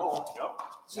got to go. Yep.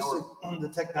 It's just the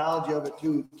technology of it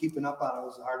too. Keeping up on it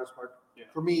was the hardest part Yeah.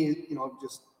 for me.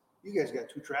 Just you guys got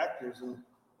 2 tractors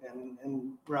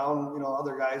and around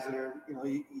other guys that are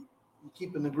you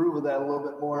keep in the groove of that a little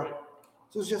bit more. Right.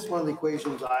 So it's just one of the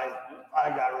equations I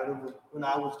got rid of when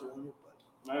I was doing it.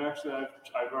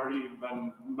 I've already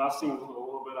been messing with it a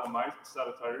little bit on my set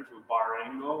of tires with bar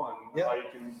angle and Yep. how you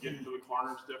can get into the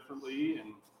corners differently.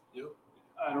 And Yep.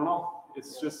 I don't know.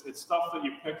 It's stuff that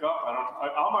you pick up.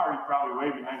 I'm already probably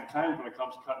way behind the times when it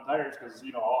comes to cutting tires because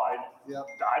Yep.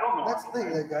 I don't know. That's the thing.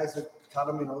 anything. The guys that cut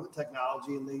them, the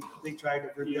technology, and they try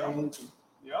different Yeah. things.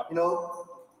 Yep.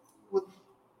 With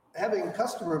having a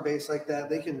customer base like that,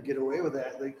 they can get away with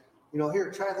that.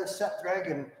 here, try this set, Greg,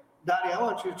 and Dottie, I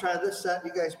want you to try this set.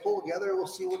 You guys pull together. We'll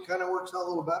see what kind of works out a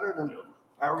little better. And then, all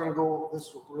right, we're going to go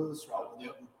this route.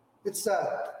 Yep. It's,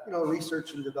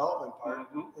 research and development part.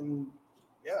 And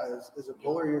yeah, as a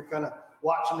puller, you're kind of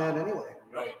watching that anyway.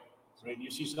 Right. Right.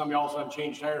 You see somebody all of a sudden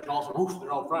change tires and also woof,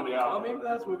 they're out front. Yeah. Well, maybe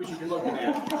that's what we should be looking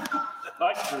at.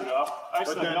 I screwed up. I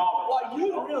said no.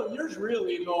 Well, yours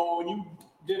really though, when you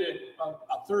did it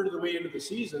a third of the way into the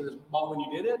season is about when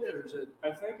you did it, or is it? I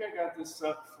think I got this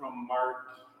set from Mark.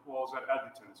 Well, I was at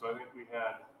Edmonton, so I think we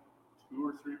had 2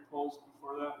 or 3 pulls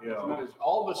before that. Yeah. That is,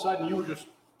 all of a sudden you just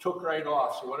took right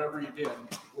off. So whatever you did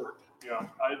worked. Yeah.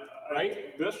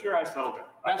 Right? This year I settled it.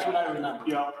 That's what I remember.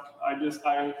 Yeah.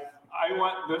 I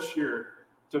went this year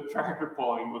to tractor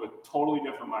pulling with a totally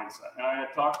different mindset. And I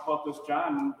had talked about this,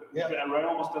 John, right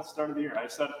almost at the start of the year. I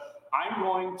said, I'm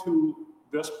going to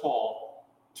this pull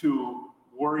to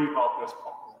worry about this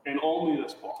pull and only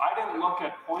this pull. I didn't look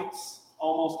at points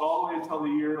almost all the way until the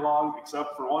year long,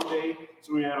 except for one day.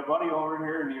 So we had a buddy over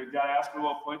here and the guy asked me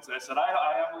about points. And I said,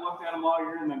 I haven't looked at him all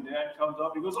year. And then Dad comes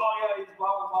up, he goes, oh yeah, he's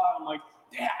blah, blah, blah. I'm like,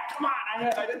 Dad, come on.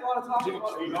 I didn't want to talk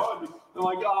about it, And they're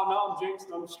like, oh, now I'm jinxed,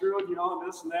 I'm screwed, and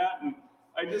this and that. And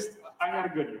I had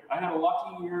a good year. I had a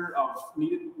lucky year of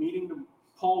needing to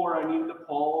pull where I needed to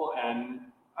pull. And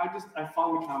I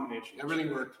found the combination.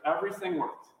 Everything worked. Everything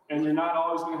worked. And you're not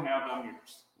always going to have them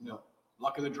years. No.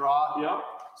 Luck of the draw. Yep.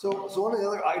 So one of the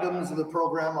other items of the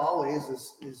program always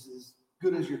is as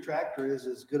good as your tractor is,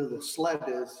 as good as the sled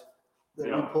is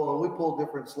that we pull. We pull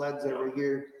different sleds every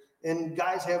year, and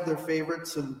guys have their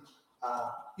favorites, and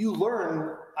you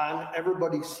learn on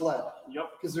everybody's sled.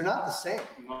 Yep. Because they're not the same.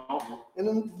 No. And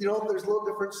then there's little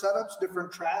different setups,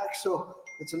 different tracks, so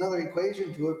it's another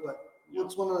equation to it. But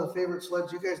what's one of the favorite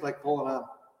sleds you guys like pulling on?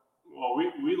 Well,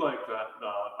 we like that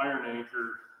Iron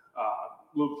Anchor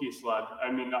Lukey sled.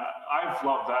 I mean, I've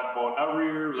loved that boat every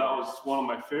year. That was one of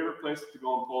my favorite places to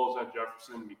go and pull is at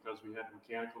Jefferson because we had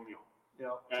mechanical mule.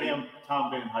 Yeah.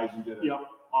 Tom Van Huysen did an Yep.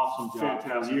 awesome job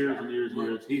Fantastic for years job. and years and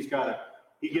years.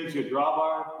 He gives you a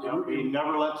drawbar. Yep. He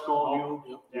never lets go of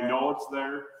you. You know it's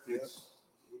there.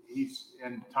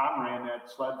 And Tom ran that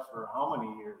sled for how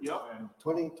many years? Yep. And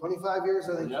 25 years,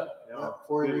 I think. Yep.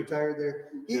 Before he retired there.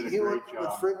 He went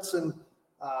with Fritz and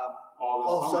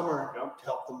all summer to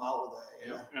help them out with that.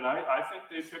 Yeah. And I think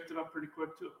they picked it up pretty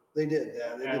quick too. They did.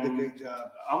 Yeah, they did a great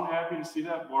job. I'm happy to see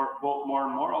that boat more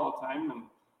and more all the time. And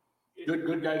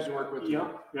Good guys to work with. Yeah.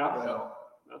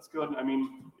 That's good. I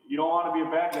mean, you don't want to be a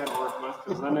bad guy to work with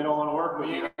because then they don't want to work with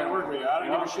you. You gotta work with you. I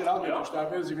don't give a shit how good your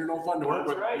stuff is. If you're no fun to work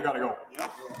with, you gotta go.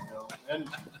 And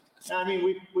I mean,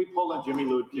 we pulled on Jimmy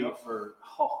Ludke for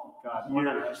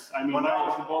years. I mean, that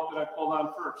was the boat that I pulled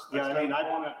on first. I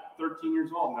won at 13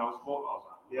 years old, and that was the boat I was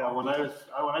on. Yeah, when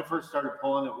I first started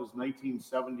pulling, it was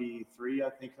 1973, I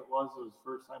think it was. It was the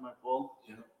first time I pulled.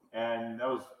 Yeah. And that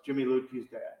was Jimmy Ludke's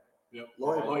dad. Yep.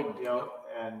 Lloyd.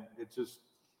 And it's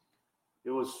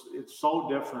so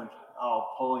different how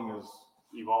pulling has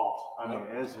evolved. I mean,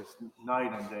 it's just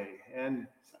night and day. And,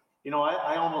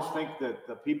 I almost think that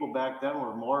the people back then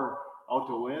were more out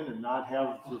to win and not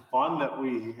have the fun that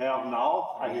we have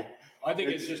now. I think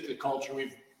it's just the culture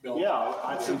we've built.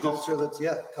 Yeah. It's a culture that's,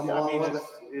 come along with it.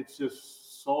 It's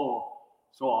just so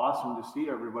awesome to see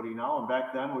everybody now. And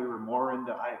back then we were more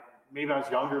into, maybe I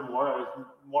was younger, I was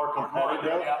more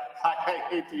competitive. I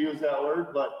hate to use that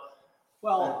word, but.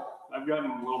 Well, I've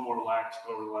gotten a little more lax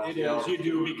over the last it is. You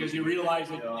do because you realize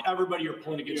that everybody you're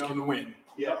pulling against can win.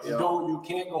 Yeah. You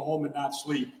can't go home and not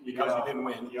sleep because you didn't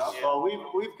win. Yeah. Well,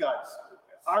 we've got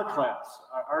our class,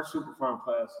 our super farm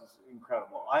class is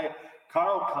incredible.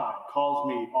 Carl Kahn calls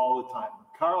me all the time.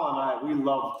 Carl and I, we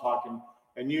love talking,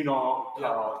 and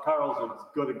Carl. Carl's as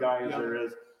good a guy as there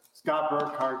is. Scott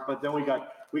Burkhart, but then we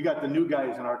got the new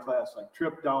guys in our class like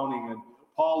Trip Downing and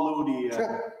Paul Ludi.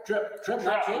 Trip,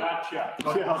 not Chip.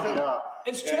 Yeah.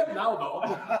 It's Trip now, though.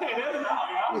 It is now,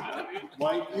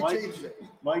 yeah.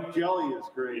 Mike Jelly is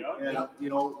great. And,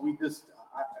 we just,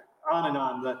 on and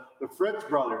on. The Fritz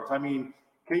brothers, I mean,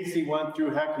 Casey went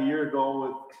through heck a year ago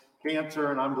with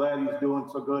cancer, and I'm glad he's doing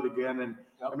so good again. And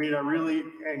I mean,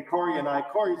 and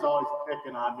Corey's always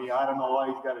picking on me. I don't know why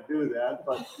he's got to do that,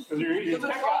 but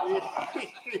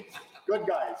good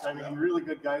guys. I mean, really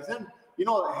good guys. And,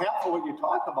 half of what you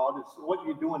talk about is what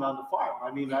you're doing on the farm.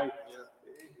 I mean,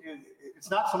 it's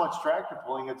not so much tractor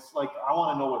pulling. It's like, I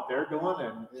want to know what they're doing.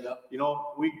 And,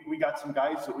 we got some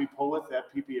guys that we pull with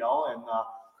at PPL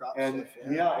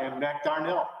and Mac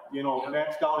Darnell,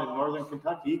 Mac's down in Northern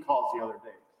Kentucky. He calls the other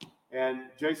day. And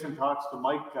Jason talks to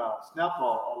Mike Sneffel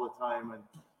all the time. And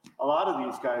a lot of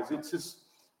these guys, it's just,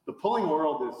 the pulling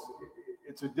world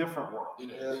it's a different world.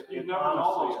 You'd never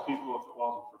know those people if it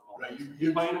wasn't for pulling. Right.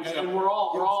 You plain and And simple. we're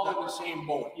all in the same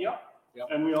boat. Yep. Yep.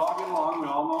 And we all get along. We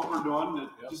all know what we're doing.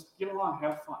 Yep. Just get along,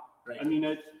 have fun. Right. I mean,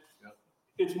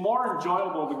 it's more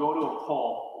enjoyable to go to a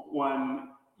pull when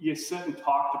you sit and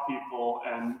talk to people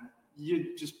and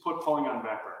you just put pulling on the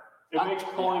back burner. It makes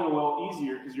pulling a little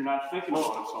easier because you're not thinking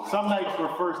about it so much. Some nights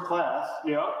we're first class,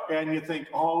 Yeah. and you think,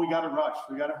 oh, we got to rush,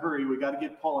 we got to hurry, we got to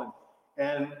get pulling.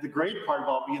 And the great part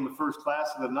about being the first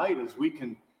class of the night is we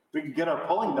can get our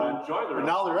pulling done. Enjoy the And rest.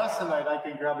 now the rest of the night, I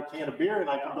can grab a can of beer and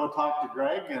I can go talk to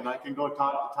Greg and I can go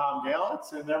talk to Tom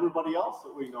Gallitz and everybody else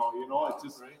that we know. You know, it's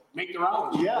just, Make the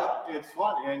rounds. yeah, it's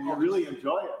fun and you really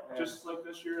enjoy it. And Just like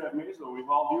this year at Maysville, we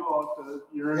hauled you out to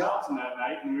your Yeah. announcing that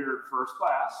night and we were first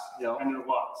class. Yeah. And there were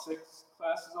what, 6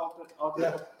 classes out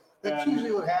there? Yeah. That's And-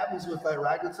 usually what happens if I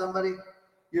ride with somebody,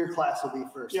 your class will be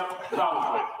first. Yeah,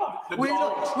 probably. Wait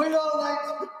all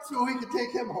night so we can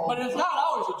take him home. But it's not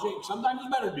always a jinx. Sometimes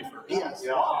it's better to be first. Yes.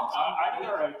 Yeah. I did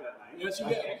all right that night. Yes, you I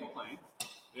did. can't complain.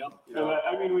 Yep. And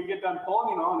I mean, we get done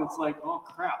pulling, and it's like, oh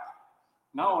crap.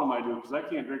 Now what am I doing? Because I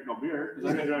can't drink no beer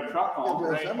because I got to drive a truck home.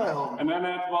 Drive semi-home. And then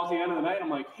at about the end of the night, I'm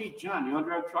like, hey John, you want to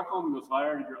drive a truck home? He goes, I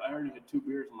already had 2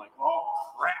 beers. I'm like, oh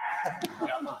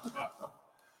crap.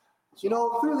 You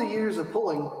know, through the years of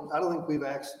pulling, I don't think we've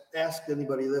asked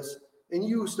anybody this. And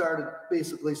you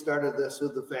basically started this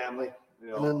with the family.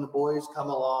 you And know, then the boys come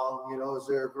along, you know, as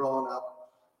they're growing up.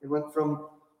 It went from,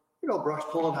 you know, brush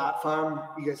pulling hot farm.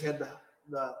 You guys had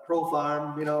the pro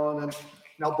farm, you know, and then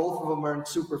now both of them are in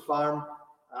super farm.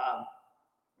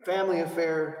 Family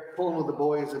affair, pulling with the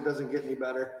boys, it doesn't get any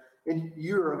better. And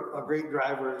you're a great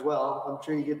driver as well. I'm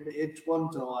sure you get the itch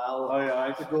once in a while oh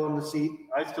yeah, to go in the seat.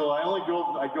 I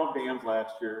drove Dan's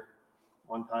last year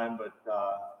one time, but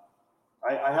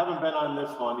I haven't been on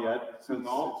this one yet since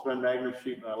it's been Magna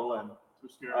sheet metal and Too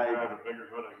scared to drive a bigger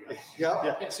hood, I guess. Yeah.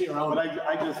 yeah. Can't see around. But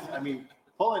I mean,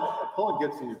 pulling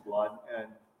gets in your blood, and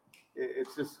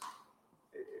it's just,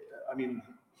 I mean,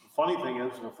 the funny thing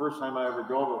is, the first time I ever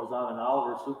drove it was on an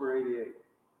Oliver Super 88,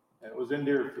 and it was in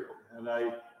Deerfield, and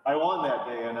I won that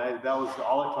day, and that was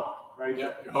all it took, right?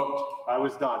 Yep, you're hooked. I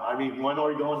was done. I mean, when are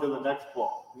we going to the next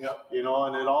pull? Yep. You know,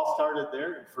 and it all started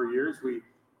there, and for years we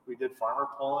did farmer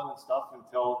pulling and stuff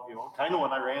until, you know, kind of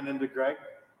when I ran into Greg.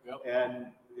 Yep. And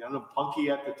you know, Punky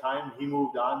at the time, he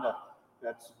moved on to,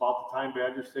 that's about the time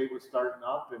Badger State was starting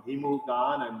up, and he moved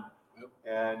on,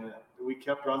 and we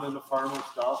kept running the farmer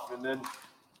stuff, and then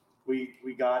we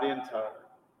got into,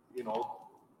 you know,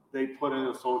 they put an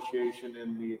association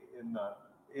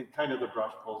in kind of the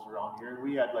brush pulls around here, and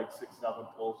we had like 6-7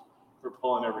 pulls for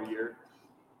pulling every year,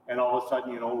 and all of a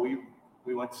sudden, you know,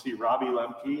 we went to see Robbie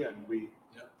Lemke, and we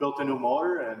built a new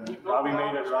motor, and Robbie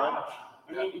made it run.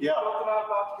 I mean, he Yeah. built it out of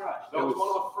Bob's garage. That It was was- one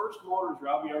of the first motors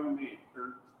Robbie ever made,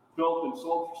 or built and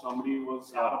sold for somebody,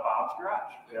 was out of Bob's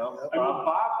garage. Yeah. I mean,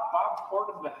 Bob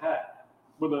ported the head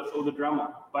with a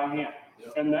Dremel by hand.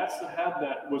 Yep. And that's the head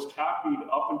that was copied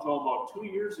up until about 2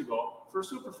 years ago for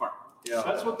Super Farm. Yeah.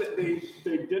 That's what they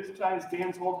digitized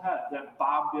Dan's old head that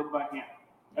Bob did by hand.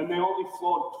 And they only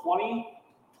flowed 20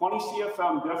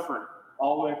 CFM different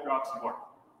all the way across the board.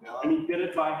 And he did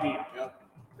it by hand.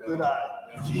 Good eye.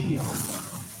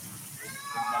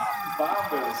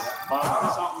 Bob is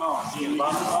something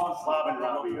else. Bob and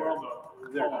Robbie,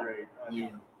 they're great. I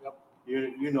mean,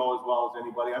 you know as well as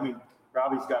anybody. I mean,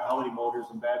 Robbie's got how many motors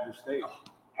in Badger State?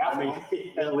 I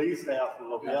mean, at least half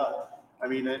of them, yeah. I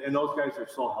mean, and those guys are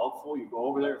so helpful. You go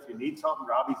over there, if you need something,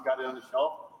 Robbie's got it on the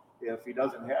shelf. If he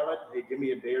doesn't have it, hey, give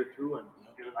me a day or two and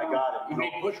I got it. You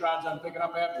made push rods on picking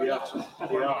up after Yeah. this.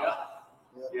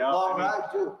 Yeah. Long I mean,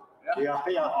 ride too. Yeah.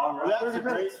 Well, that's 30 a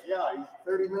great, minutes. yeah.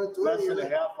 30 minutes Less away. than a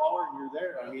half hour and you're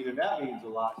there. I mean, and that means a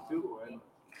lot too.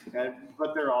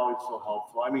 But they're always so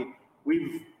helpful. I mean,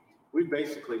 we've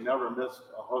basically never missed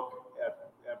a hook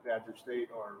at Badger State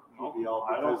or PBL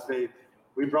because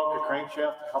we broke a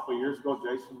crankshaft a couple of years ago.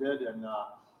 Jason did, and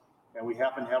we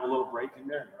happened to have a little break in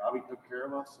there. And Robbie took care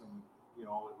of us, and you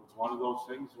know, it was one of those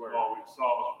things where. Well, we saw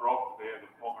it was broke the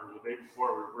day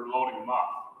before we were loading them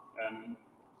up, and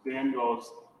Dan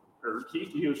goes, or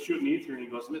Keith, he was shooting ether, and he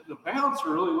goes, the balancer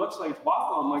really looks like it's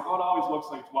wobbling. I'm like, oh, it always looks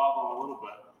like it's wobbling a little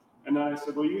bit. And then I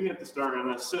said, well, you hit the starter, and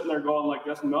I was sitting there going like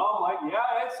this. No, I'm like,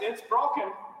 yeah, it's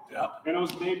broken. Yeah. And it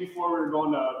was the day before we were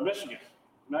going to Michigan,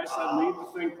 and I said, leave the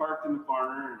thing parked in the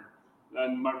corner,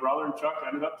 and my brother and Chuck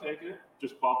ended up taking it,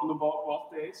 just bumping the boat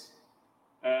both days,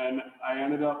 and I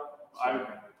ended up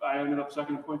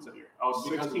second in points that year. I was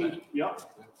 16. Yep.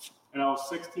 And I was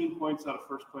 16 points out of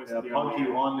first place. Yeah, at the end Punky of the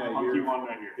year. won that year. Punky won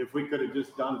that year. If we could have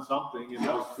just done something in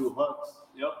those 2 hooks,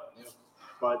 Yep.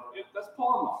 but That's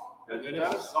pulling though.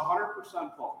 That is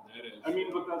 100% full. That is. I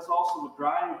mean, but that's also the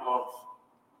drive of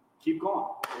keep going.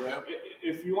 Yeah.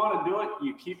 If you want to do it,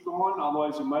 you keep going.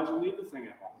 Otherwise, you might as well leave the thing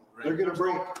at home. They're gonna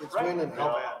break. It's Right. winning.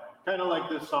 How bad? Kind of like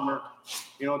this summer,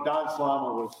 Don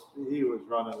Slama was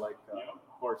running like a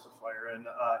horse of fire, and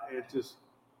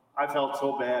I felt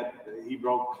so bad. He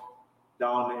broke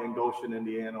down in Goshen,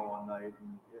 Indiana one night,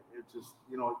 and it just,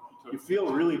 you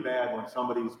feel really bad when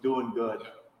somebody's doing good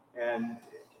and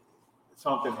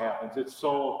something happens. It's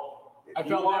so. I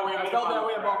felt that way. I felt that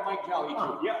way about Mike Jelly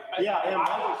too. Yeah, and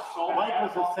Mike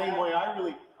was the bad. same way.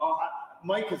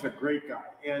 Mike is a great guy,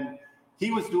 and he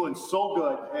was doing so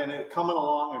good and coming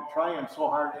along and trying so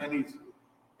hard,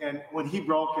 and when he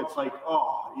broke, it's like,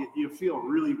 you feel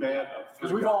really bad.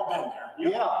 Because we've all been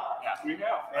there. Yeah. We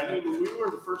have. I mean, we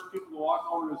were the first people to walk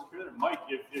over to his trailer. Mike,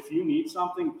 if you need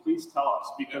something, please tell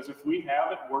us, because if we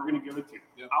have it, we're going to give it to you.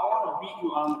 Yep. I want to beat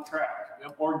you on the track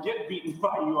or get beaten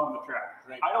by you on the track.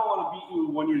 Right. I don't want to beat you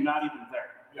when you're not even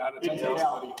there. Yeah, that's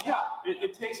reality.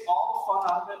 It takes all the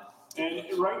fun out of it.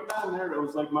 And right down there, it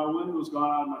was like my wind was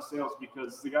gone out of my sails,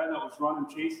 because the guy that was running,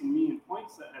 chasing me in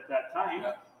points at that time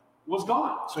was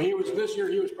gone. So this year,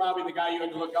 he was probably the guy you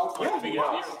had to look out for. Yeah, at the he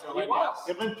beginning was. of the year. He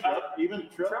was. Even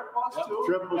Trip was too.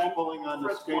 Trip was And pulling on the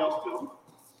Fritz scale. was too.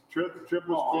 Trip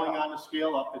was pulling on the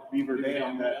scale up at Beaver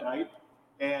Dam that night,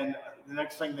 and the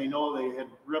next thing they know, they had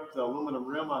ripped the aluminum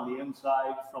rim on the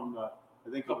inside from the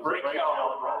brake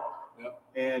caliper. Yep.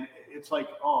 And it's like,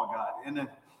 oh God, and then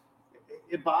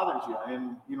it bothers you,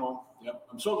 and Yep.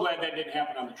 I'm so glad that didn't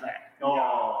happen on the track.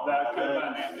 That could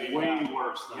have been way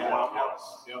worse than what it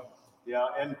was. Yep.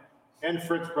 Yeah, and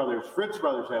Fritz Brothers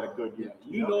had a good year.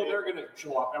 You know they're going to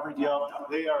show up every time. Yeah,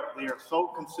 they are so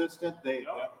consistent. They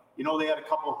had a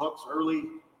couple of hooks early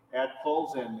at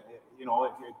pulls, and it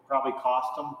probably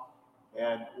cost them,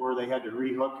 and where they had to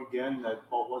rehook again, that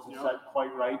boat wasn't set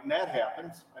quite right, and that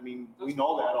happens. I mean, we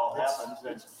know that all happens.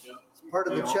 It's part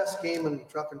of the chess game in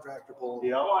truck and tractor pull.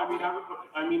 Yeah. Oh,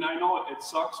 I mean, I know it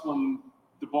sucks when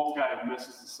the boat guy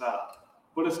misses the setup.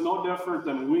 But it's no different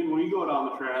than when we go down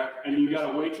the track and you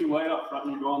got a way too light up front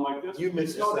and you're going like this.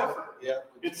 It's no different. Yeah.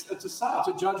 It's a setup.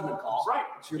 It's a judgment call. Right.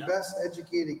 It's your best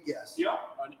educated guess. Yeah.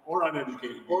 Or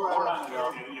uneducated. Or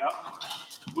uneducated. Yeah.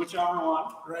 Whichever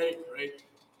one. Right.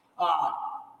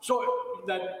 So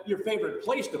that your favorite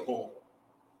place to pull?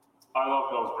 I love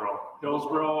Hillsboro.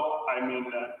 Hillsboro, I mean,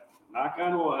 knock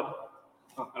on wood.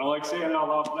 I don't like saying it out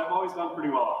loud, but I've always done pretty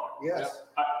well out there.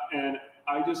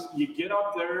 Yes. You get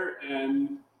up there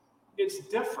and it's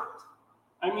different.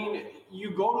 I mean,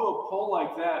 you go to a pull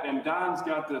like that and Don's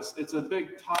got this, it's a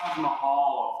big Taj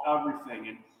Mahal of everything.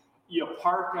 And you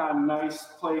park on nice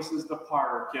places to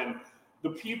park and the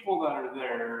people that are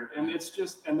there. And it's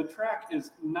just, and the track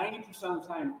is 90% of the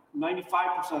time,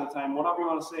 95% of the time, whatever you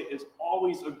want to say, is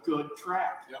always a good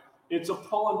track. Yep. It's a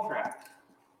pulling track.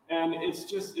 And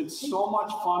it's so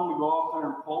much fun to go out there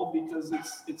and pull because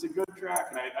it's a good track.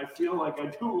 And I feel like I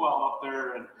do well up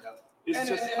there. And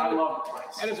I love the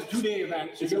place. And it's a 2-day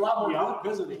event, so you get a lot more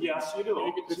visiting. Yes, you do.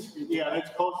 You get to see people. Yeah, it's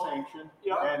co-sanctioned.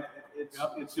 Yeah. And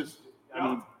it's just, I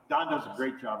mean, Don does a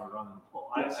great job of running the pull.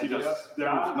 Yes, he does.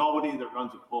 There's nobody that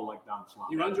runs a pull like Don Slama.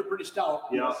 He runs a pretty stout.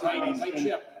 Yeah. Tight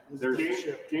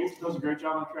ship. James does a great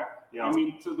job on the track. Yeah. I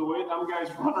mean, to the way them guys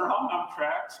run around them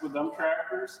tracks with them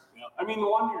tractors. Yeah. I mean, the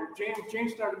one year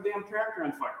James started the damn tractor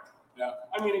on fire. Yeah.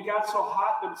 I mean, it got so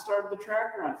hot that it started the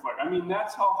tractor on fire. I mean,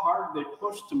 that's how hard they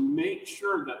push to make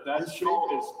sure that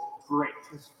show is great.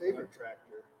 His favorite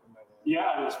tractor.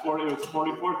 Yeah, it was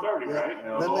 4430, right?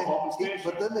 Yeah.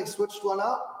 But then they switched one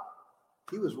up.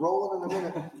 He was rolling in a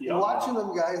minute. Yep. And watching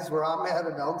them guys where I'm at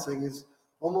announcing is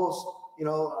almost,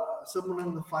 someone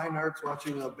in the fine arts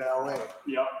watching a ballet.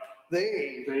 Yep.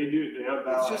 They do. They have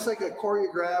ballet. It's just like a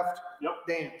choreographed Yep.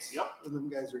 dance. Yep. That them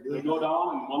guys are They doing. go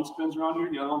down and one spins around here,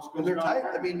 the other one spins And they're around tight.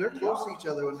 here. I mean, they're close to each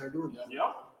other when they're doing that.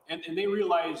 Yep. And they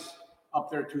realize up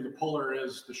there too, the puller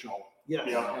is the show. Yes.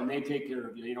 Yeah. And they take care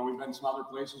of you. We've been some other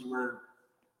places where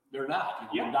they're not.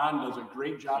 Yeah. Don does a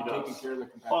great job He does. taking care of the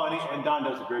Well, competitors. and Don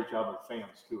does a great job with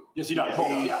fans too. Yes, he does.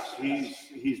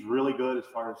 He's really good as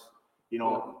far as,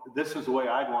 this is the way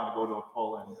I'd want to go to a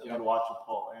pull and watch a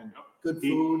pull. And Good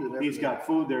food and everything. he's got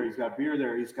food there. He's got beer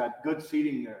there. He's got good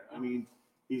seating there. I mean,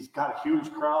 he's got a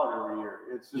huge crowd every year.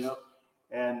 It's just,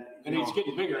 and he's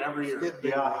getting bigger every year.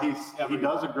 He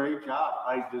does a great job.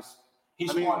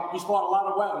 He's fought a lot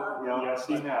of weather. Yes,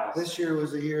 he has. This year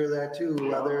was a year of that too.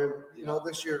 Weather,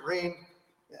 this year it rained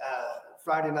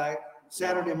Friday night.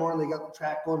 Saturday morning they got the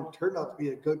track going. It turned out to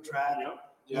be a good track.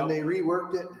 Yep. And they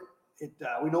reworked it.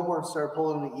 we no more start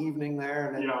pulling in the evening there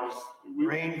and then Yeah, we,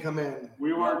 rain come in.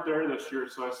 we weren't there this year,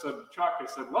 so I said, Chuck, I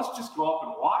said, let's just go up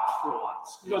and watch for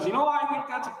once. He goes, I think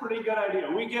that's a pretty good idea.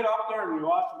 We get up there and we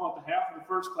watch about the half of the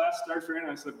first class starts raining.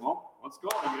 I said, well, let's go,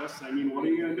 I guess. I mean, what are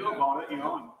you going to do about it,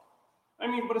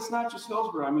 And, but it's not just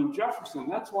Hillsborough. I mean, Jefferson,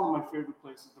 that's one of my favorite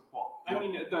places to pull. I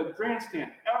mean, the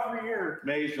grandstand every year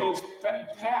Maisel. is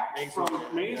packed from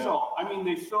Maisel. I mean,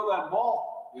 they fill that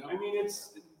ball. I mean,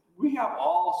 we have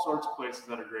all sorts of places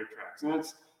that are great tracks. And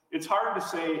it's hard to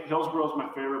say Hillsborough is my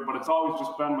favorite, but it's always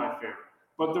just been my favorite.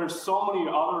 But there's so many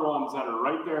other ones that are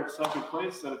right there at second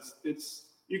place that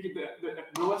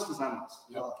the list is endless.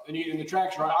 Yep. And the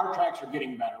tracks our tracks are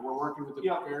getting better. We're working with the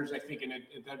fairs, I think, and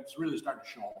that's really starting to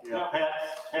show. Yeah,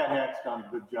 Pat Hack's done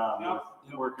a good job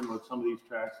with working with some of these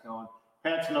tracks going.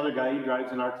 Pat's another guy, he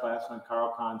drives in our class on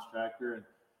Carl Kahn's tractor, and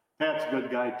Pat's a good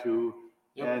guy too.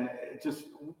 Yep. And it just,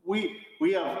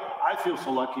 I feel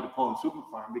so lucky to pull in Super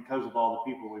Farm because of all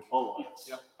the people we pull with.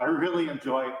 Yep. I really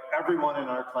enjoy everyone in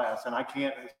our class, and I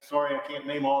can't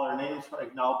name all their names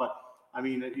right now, but I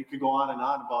mean, you could go on and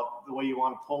on about the way you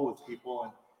want to pull with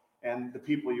people and the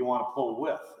people you want to pull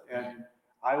with. And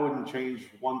I wouldn't change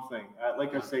one thing.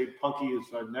 Like I say, Punky is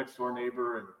our next door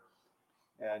neighbor,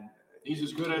 and he's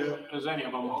as good as any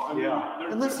of them.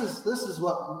 And this is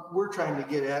what we're trying to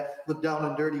get at with Down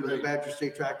and Dirty with the Badger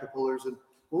State tractor pullers. And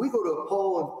when we go to a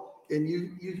pull and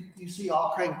you see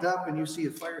all cranked up and you see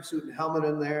a fire suit and helmet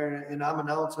in there, and I'm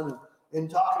announcing and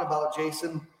talking about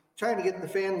Jason, trying to get the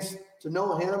fans to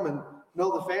know him and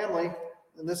know the family.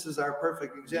 And this is our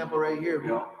perfect example right here.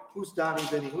 Who's Donnie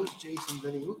Vinny? Who's Jason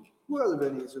Vinny? Who are the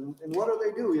Vinnies? And what do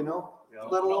they do,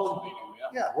 Let alone,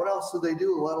 what else do they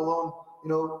do? Let alone,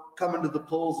 come into the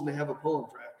pulls and they have a pulling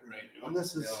tractor. Right. And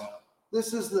this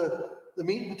is the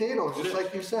meat and potatoes, just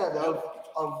like you said, of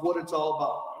what it's all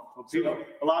about.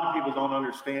 A lot of people don't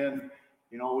understand,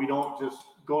 we don't just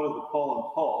go to the pull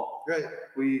and pull. Right.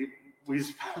 We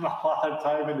spend a lot of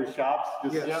time in the shops.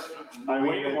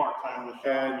 Way more time in the shop.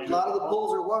 And a lot of the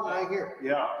pulls are won right here.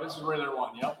 Yeah. This is where they're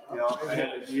won. Yep.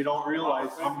 And you don't realize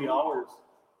how many hours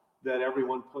that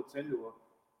everyone puts into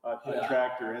a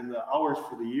tractor and the hours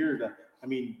for the year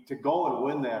to go and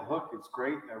win that hook is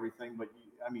great and everything, but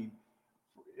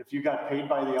if you got paid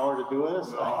by the hour to do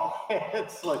this,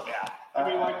 it's like,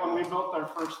 like when we built our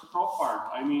first pro farm,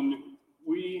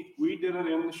 we did it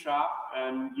in the shop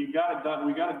and you got it done.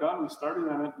 We got it done. We started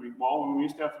on it. When we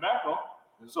used to have tobacco,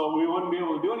 so we wouldn't be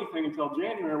able to do anything until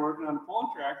January working on the pulling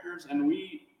tractors. And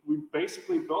we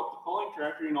basically built the pulling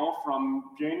tractor,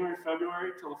 from January,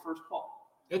 February till the first pull.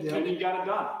 And you got it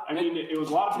done. It was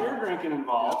a lot of beer drinking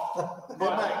involved.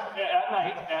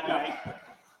 At night.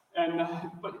 And,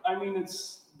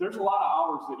 there's a lot of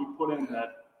hours that you put in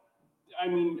that,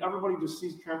 everybody just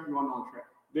sees the tractor going on the track.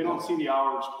 They don't see the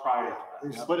hours prior to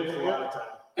that. But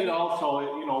it also,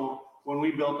 when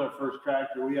we built our first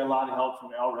tractor, we had a lot of help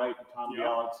from Al Wright and Tom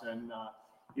Gallitz, and,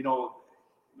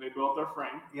 they built their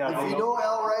frame. If you know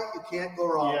Al Wright, you can't go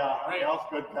wrong. Yeah, Al's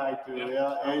a good guy too.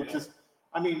 And it's just,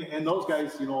 and those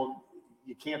guys,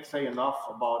 you can't say enough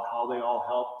about how they all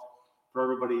helped for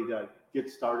everybody to get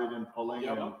started in pulling.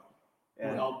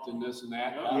 And helped in this and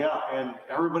that. And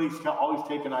everybody's always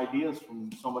taking ideas from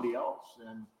somebody else,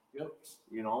 and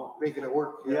making it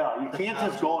work. You can't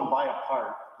just go and buy a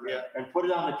part and put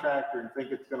it on the tractor and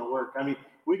think it's going to work.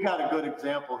 We got a good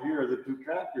example here of the two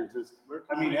tractors.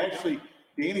 Actually,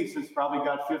 Danny's has probably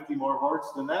got 50 more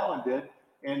horse than that one did,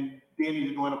 and Danny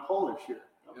didn't win a pull this year.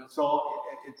 So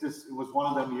it was one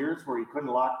of them years where he couldn't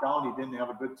lock down. He didn't have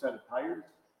a good set of tires,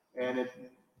 and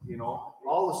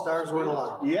all the stars were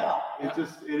aligned. It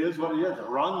is what it is. It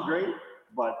runs great,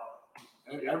 but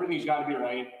everything's got to be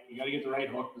right. You got to get the right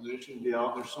hook position.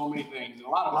 There's so many things. And a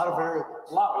lot of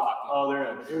variables. A lot of luck. Oh,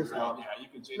 there is. Right. Yeah, you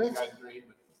can say the guy's great,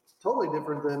 but totally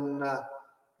different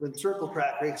than circle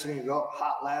track racing. You go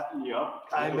hot lap,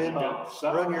 time in,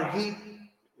 run your heat,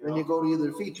 then you go to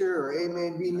either feature or A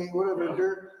main, B main, whatever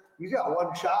dirt. You got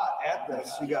one shot at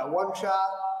this. You got one shot,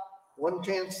 one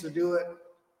chance to do it.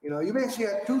 You basically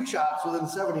got two shots within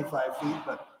 75 feet,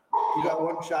 but you got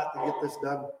one shot to get this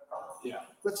done. Yeah.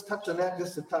 Let's touch on that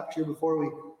just a touch here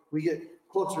before we get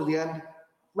closer to the end.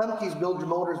 Lemke's build your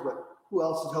motors, but who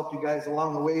else has helped you guys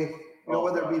along the way?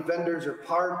 Whether it be vendors or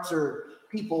parts or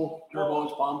people.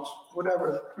 Turbos, pumps.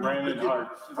 Whatever. Brandon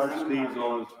Hart's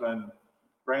Diesel has been,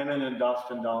 Brandon and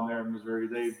Dustin down there in Missouri,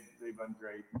 they've been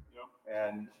great.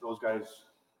 And those guys,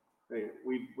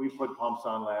 we put pumps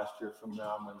on last year from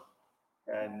them,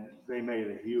 and they made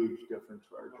a huge difference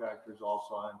for our tractors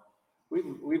also. And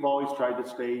we've always tried to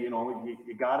stay, you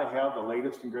got to have the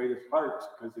latest and greatest parts,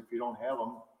 because if you don't have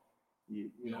them,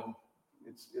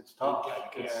 it's tough.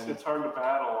 It's hard to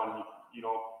battle when you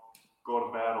don't go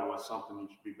to battle with something you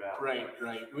should be battling.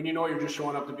 Right. When you know you're just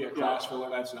showing up to be a class filler,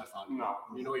 that's not fun. No.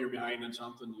 You know you're behind in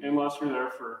something. Unless you're there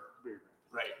for beer.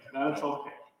 Right. That's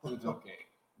okay. It's okay.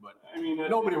 But I mean,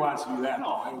 nobody wants to do that.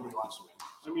 No. Everybody wants to win.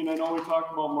 I mean, I know we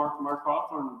talked about Mark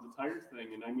Hawthorne, the tire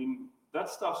thing, and I mean, that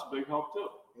stuff's a big help too.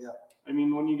 Yeah. I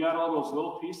mean, when you got all those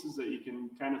little pieces that you can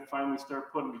kind of finally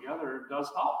start putting together, it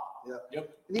does help.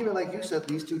 And even like you said,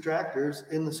 these two tractors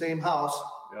in the same house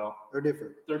are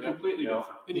different. They're completely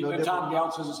different. And Tom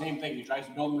Gallant says the same thing. He tries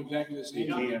to build them exactly the same.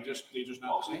 Yeah. They're just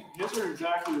not the same. His are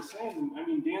exactly the same. I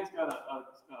mean, Dan's got a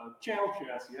channel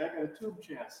chassis. I got a tube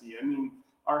chassis. I mean,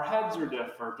 our heads are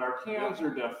different. Our cams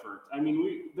are different. I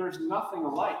mean, there's nothing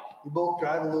alike. You both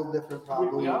drive a little different,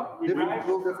 probably. We drive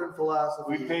little different philosophy.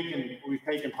 We've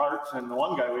taken parts, and the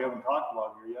one guy we haven't talked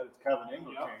about here yet is Kevin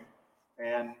Inglechain.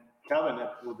 And Kevin,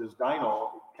 with his dyno,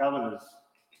 Kevin is,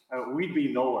 we'd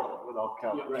be nowhere without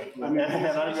Kevin. Yeah, right. I mean,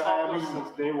 I mean,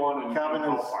 since day one, and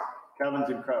Kevin's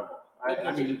incredible.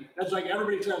 I mean, that's like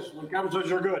everybody says when Kevin says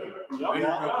you're good. Yep. Go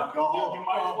home. You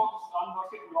might as well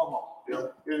unhook it and go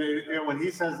home. And when he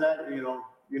says that, you know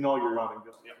you're running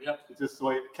good. Yep. It's just the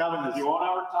way Kevin is. You won't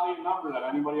ever tell you a number that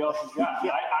anybody else has got.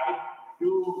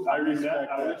 I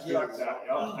respect that.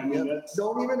 Yeah. I mean, that's,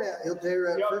 Don't even ask. He'll tell you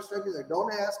right first time you're there.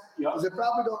 Don't ask. Because they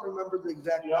probably don't remember the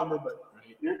exact number, but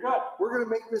you're good. we're going to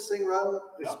make this thing run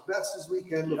as best as we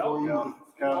can before you leave.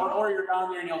 Or you're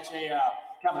down there and you'll say,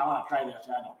 Kevin, I want to try this.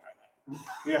 I don't try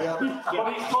that.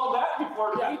 But he's told that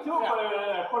before to me too, but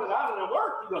I put it out and it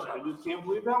worked. He goes, I just can't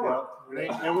believe that worked.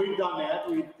 And we've done that.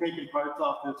 We've taken parts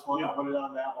off this one and put it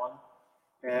on that one.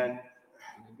 And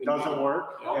it doesn't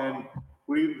work. And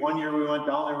one year we went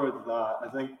down there with, I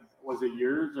think, was it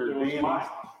yours or Dan's?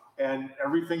 And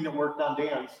everything that worked on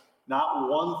Dan's, not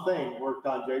one thing worked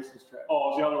on Jason's track. Oh, it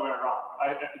was the other way around.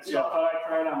 Stuff that I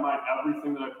tried on mine,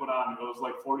 everything that I put on, it was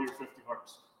like 40 or 50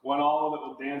 horse. Went all of it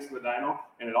with Dan's to the dyno,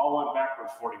 and it all went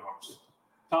backwards 40 horse.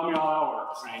 Tell me how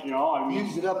that works. You know, I mean,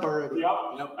 Used it up already.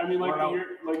 Yep. I mean, like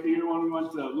the year when we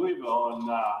went to Louisville, and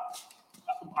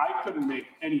I couldn't make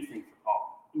anything for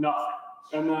Paul, nothing.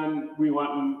 And then we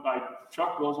went and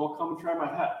Chuck goes, well, come and try my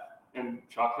head. And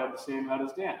Chuck had the same head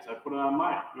as Dan's. I put it on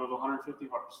mine. It was 150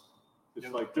 horse.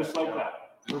 Just like that.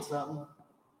 What's that?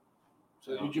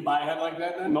 So did you buy a head like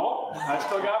that then? No, I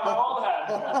still got my old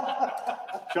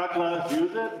head. Chuck let us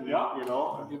use it. And, Yeah. You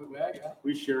know, Give it back,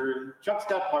 we share. Chuck's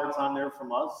got parts on there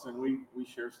from us, and we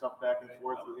share stuff back and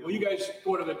forth with him. Well, you guys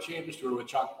go to the Champions Tour with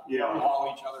Chuck. Yeah.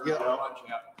 All each other. Yeah. A bunch,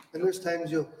 And there's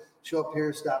times you'll show up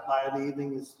here, stop by in the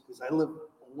evening, because I live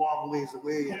a long ways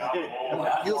away. You know?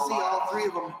 You'll see all three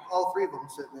of them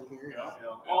sitting in here. Yeah.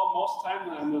 Well, most of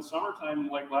the time in the summertime,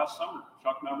 like last summer,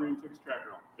 Chuck never even took his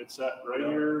tractor home. It's sat right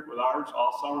here with ours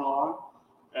all summer long.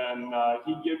 And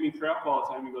he'd give me crap all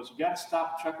the time. He goes, you got to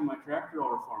stop checking my tractor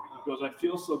over for me. He goes, I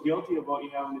feel so guilty about you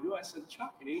having to do it. I said,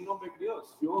 Chuck, it ain't no big deal.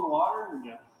 It's fuel and water, and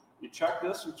you check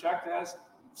this, you check that.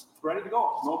 It's ready to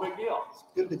go. It's no big deal. It's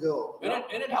good to go. And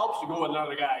it helps to go with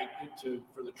another guy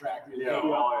for the tractor. Yeah.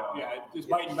 It's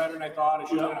biting better than I thought. It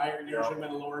should have been a higher gear. Should have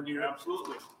been a lower gear.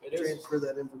 Absolutely. It is. Transfer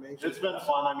that information. It's been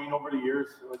fun. I mean, over the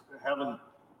years, having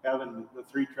the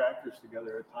three tractors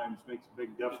together at times makes a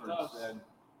big difference. And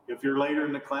if you're later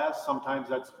in the class, sometimes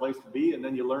that's the place to be, and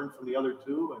then you learn from the other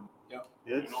two, and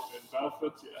it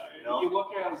benefits you. You look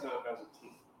at it as a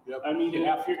team. Yep. I mean,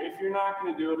 if you're not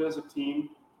going to do it as a team,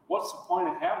 what's the point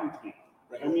of having a team?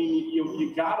 Right. I mean,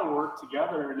 you got to work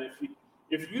together, and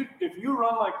if you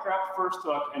run like crap first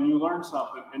hook and you learn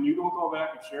something and you don't go back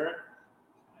and share it,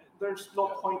 there's no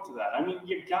point to that. I mean,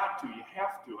 you have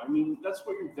to. I mean, that's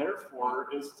what you're there for,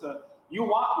 is you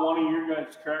want one of your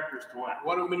guys' tractors to win.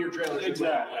 One of them in your trailer.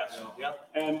 Exactly. Yes. Yep.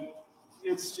 And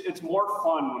it's more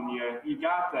fun when you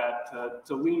got that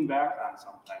to lean back on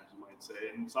sometimes, you might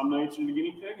say. And some nights you're the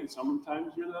guinea pig, and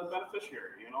sometimes you're the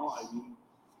beneficiary, you know? I mean,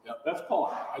 that's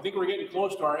pulling. I think we're getting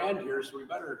close to our end here, so we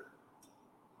better,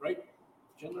 right,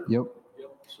 Chandler? Yep.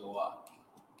 So,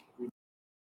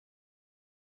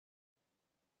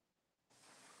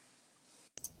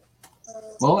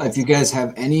 Well, if you guys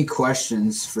have any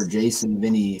questions for Jason,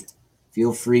 Vinny,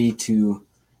 feel free to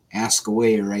ask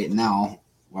away right now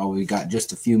while we got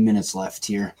just a few minutes left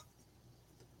here.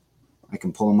 I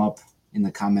can pull them up in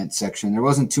the comment section. There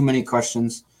wasn't too many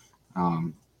questions.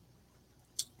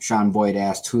 Sean Boyd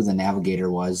asked who the navigator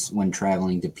was when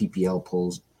traveling to PPL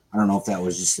pulls. I don't know if that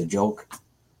was just a joke.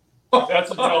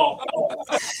 That's a joke.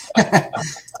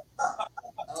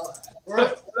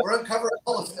 We're uncovering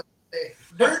all this stuff today.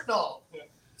 Dirt and all.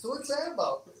 So what's that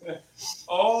about?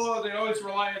 Oh, they always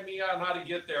rely on me on how to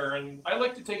get there, and I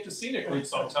like to take the scenic route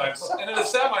sometimes. And in a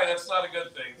semi, that's not a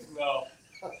good thing. No,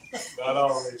 not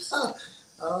always.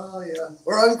 Oh, yeah.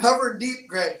 We're uncovering deep,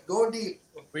 Greg. Going deep.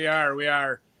 We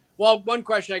are. Well, one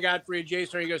question I got for you,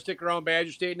 Jason, are you going to stick around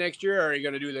Badger State next year, or are you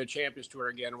going to do the Champions Tour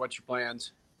again? What's your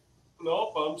plans?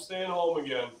 Nope, I'm staying home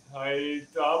again.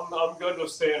 I'm good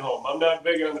with staying home. I'm not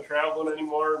big on the traveling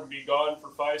anymore and be gone for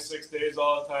 5-6 days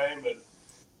all the time. And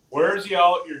wears you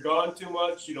out. You're gone too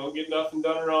much. You don't get nothing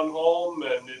done around home,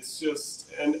 and it's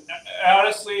just. And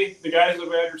honestly, the guys at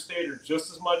Badger State are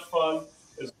just as much fun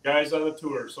as the guys on the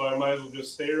tour. So I might as well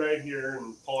just stay right here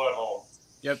and pull at home.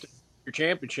 You have to your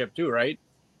championship too, right?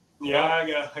 Yeah, I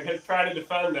got to try to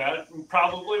defend that.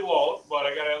 Probably won't, but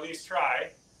I got to at least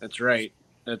try. That's right.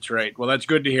 Well, that's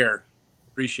good to hear.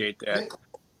 Appreciate that.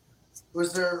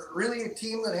 Was there really a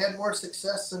team that had more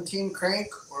success than Team Crank,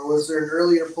 or was there an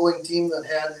earlier pulling team that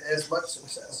had as much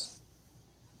success?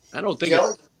 I don't think.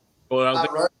 Jelly? Well,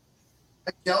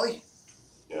 Mike Jelly?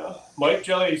 Yeah, Mike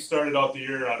Jelly started out the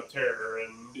year out of terror,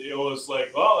 and it was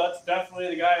like, well, that's definitely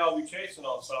the guy I'll be chasing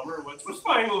all summer, which was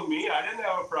fine with me. I didn't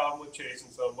have a problem with chasing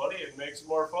somebody. It makes it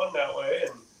more fun that way,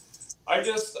 and I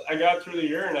got through the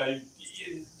year, and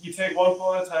you take one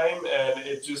pull at a time, and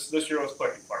this year was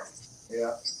clicking for me.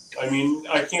 Yeah. I mean,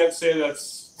 I can't say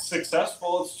that's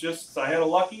successful. It's just I had a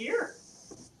lucky year.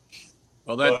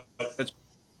 Well,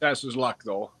 that's is luck,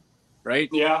 though, right?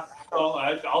 Yeah. Well,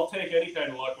 I'll take any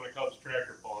kind of luck when it comes to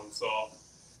tractor pulling. So.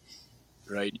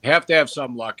 Right. You have to have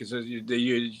some luck.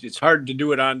 It's hard to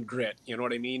do it on grit. You know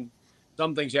what I mean?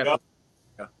 Some things you have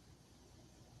to.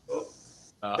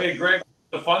 Yeah. Hey, Greg,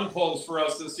 the fun pulls for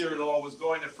us this year, though, was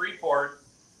going to Freeport,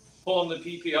 pulling the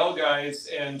PPL guys,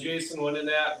 and Jason went in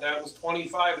that. That was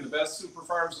 25 of the best super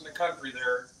farms in the country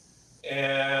there.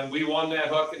 And we won that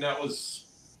hook, and that was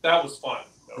fun.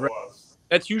 That right. was.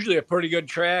 That's usually a pretty good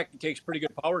track. It takes pretty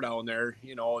good power down there.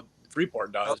 You know,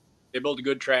 Freeport does. They built a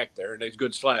good track there, and it's a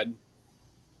good sled.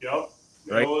 Yep.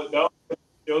 Right.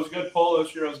 It was a good pull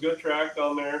this year. It was a good track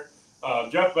down there.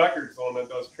 Jeff Becker's the one that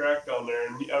does track down there.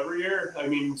 And every year, I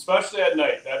mean, especially at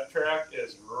night, that track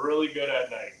is really good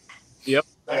at night. Yep.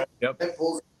 That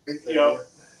pulls right there. Yep.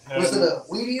 Was it a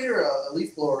weed eater or a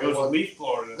leaf blower? It was a leaf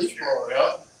blower this year. Blower,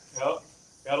 Yep.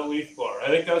 Got a leaf blower. I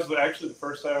think that was actually the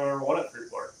first time I ever won at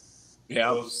Freeport.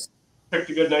 Yeah. Picked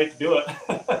a good night to do it.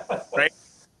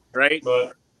 Right.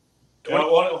 But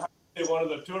one of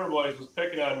the tour boys was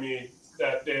picking on me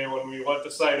that day when we went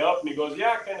to sign up, and he goes,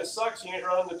 "Yeah, it kind of sucks. You ain't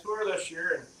running the tour this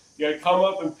year, and you got to come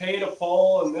up and pay to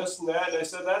pull and this and that." And I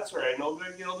said, "That's all right, no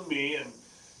big deal to me."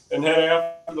 And then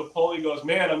after the pull, he goes,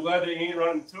 "Man, I'm glad that you ain't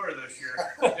running the tour this year."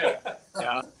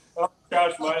 Yeah.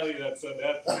 Josh Miley that said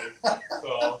that to me.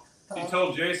 So he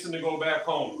told Jason to go back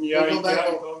home. Yeah, he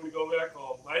told me to go back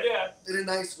home. I did. In a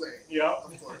nice way. Yeah.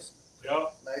 Of course. Yeah.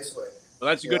 Nice way. Well,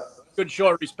 that's a good show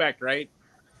of respect, right?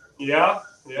 Yeah.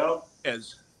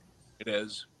 It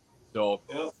is. So.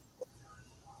 Yeah.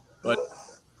 But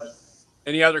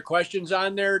any other questions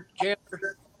on there,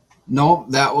 Chandler? Nope,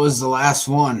 that was the last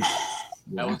one.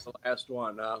 That was the last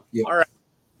one. Yep. All right.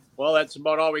 Well, that's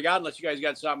about all we got, unless you guys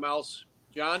got something else.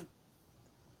 John?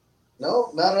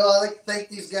 No, not at all. I'd like to thank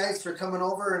these guys for coming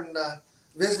over and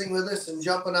visiting with us and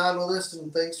jumping on with us,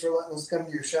 and thanks for letting us come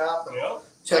to your shop and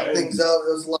check things out.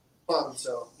 It was a lot of fun.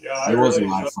 So yeah, it was a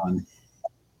lot of fun.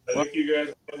 I think you guys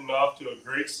are getting off to a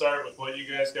great start with what you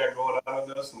guys got going on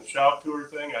with this and the shop tour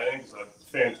thing. I think it's a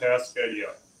fantastic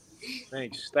idea.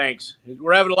 Thanks.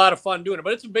 We're having a lot of fun doing it,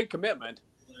 but it's a big commitment.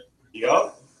 Yep.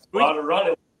 A lot of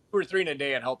running. 2 or 3 in a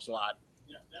day, it helps a lot.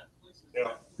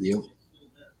 Yeah. Yep.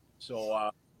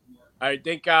 So I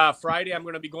think Friday I'm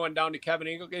going to be going down to Kevin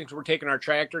Eagle because we're taking our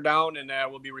tractor down, and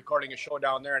we'll be recording a show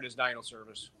down there at his dyno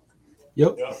service.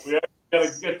 Yep. Yeah, we got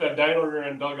to get that dyno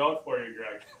rear dug out for you,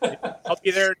 Greg. I'll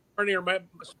be there in the morning, or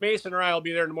Mason or I will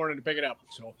be there in the morning to pick it up.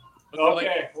 So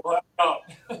okay, we'll have out.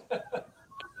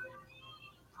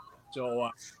 So,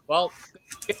 well,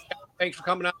 thanks for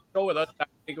coming on the show with us. I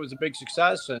think it was a big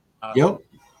success, and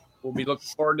we'll be looking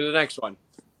forward to the next one.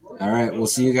 All right, we'll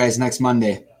see you guys next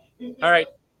Monday. All right.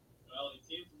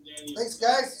 thanks,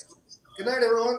 guys. Good night, everyone.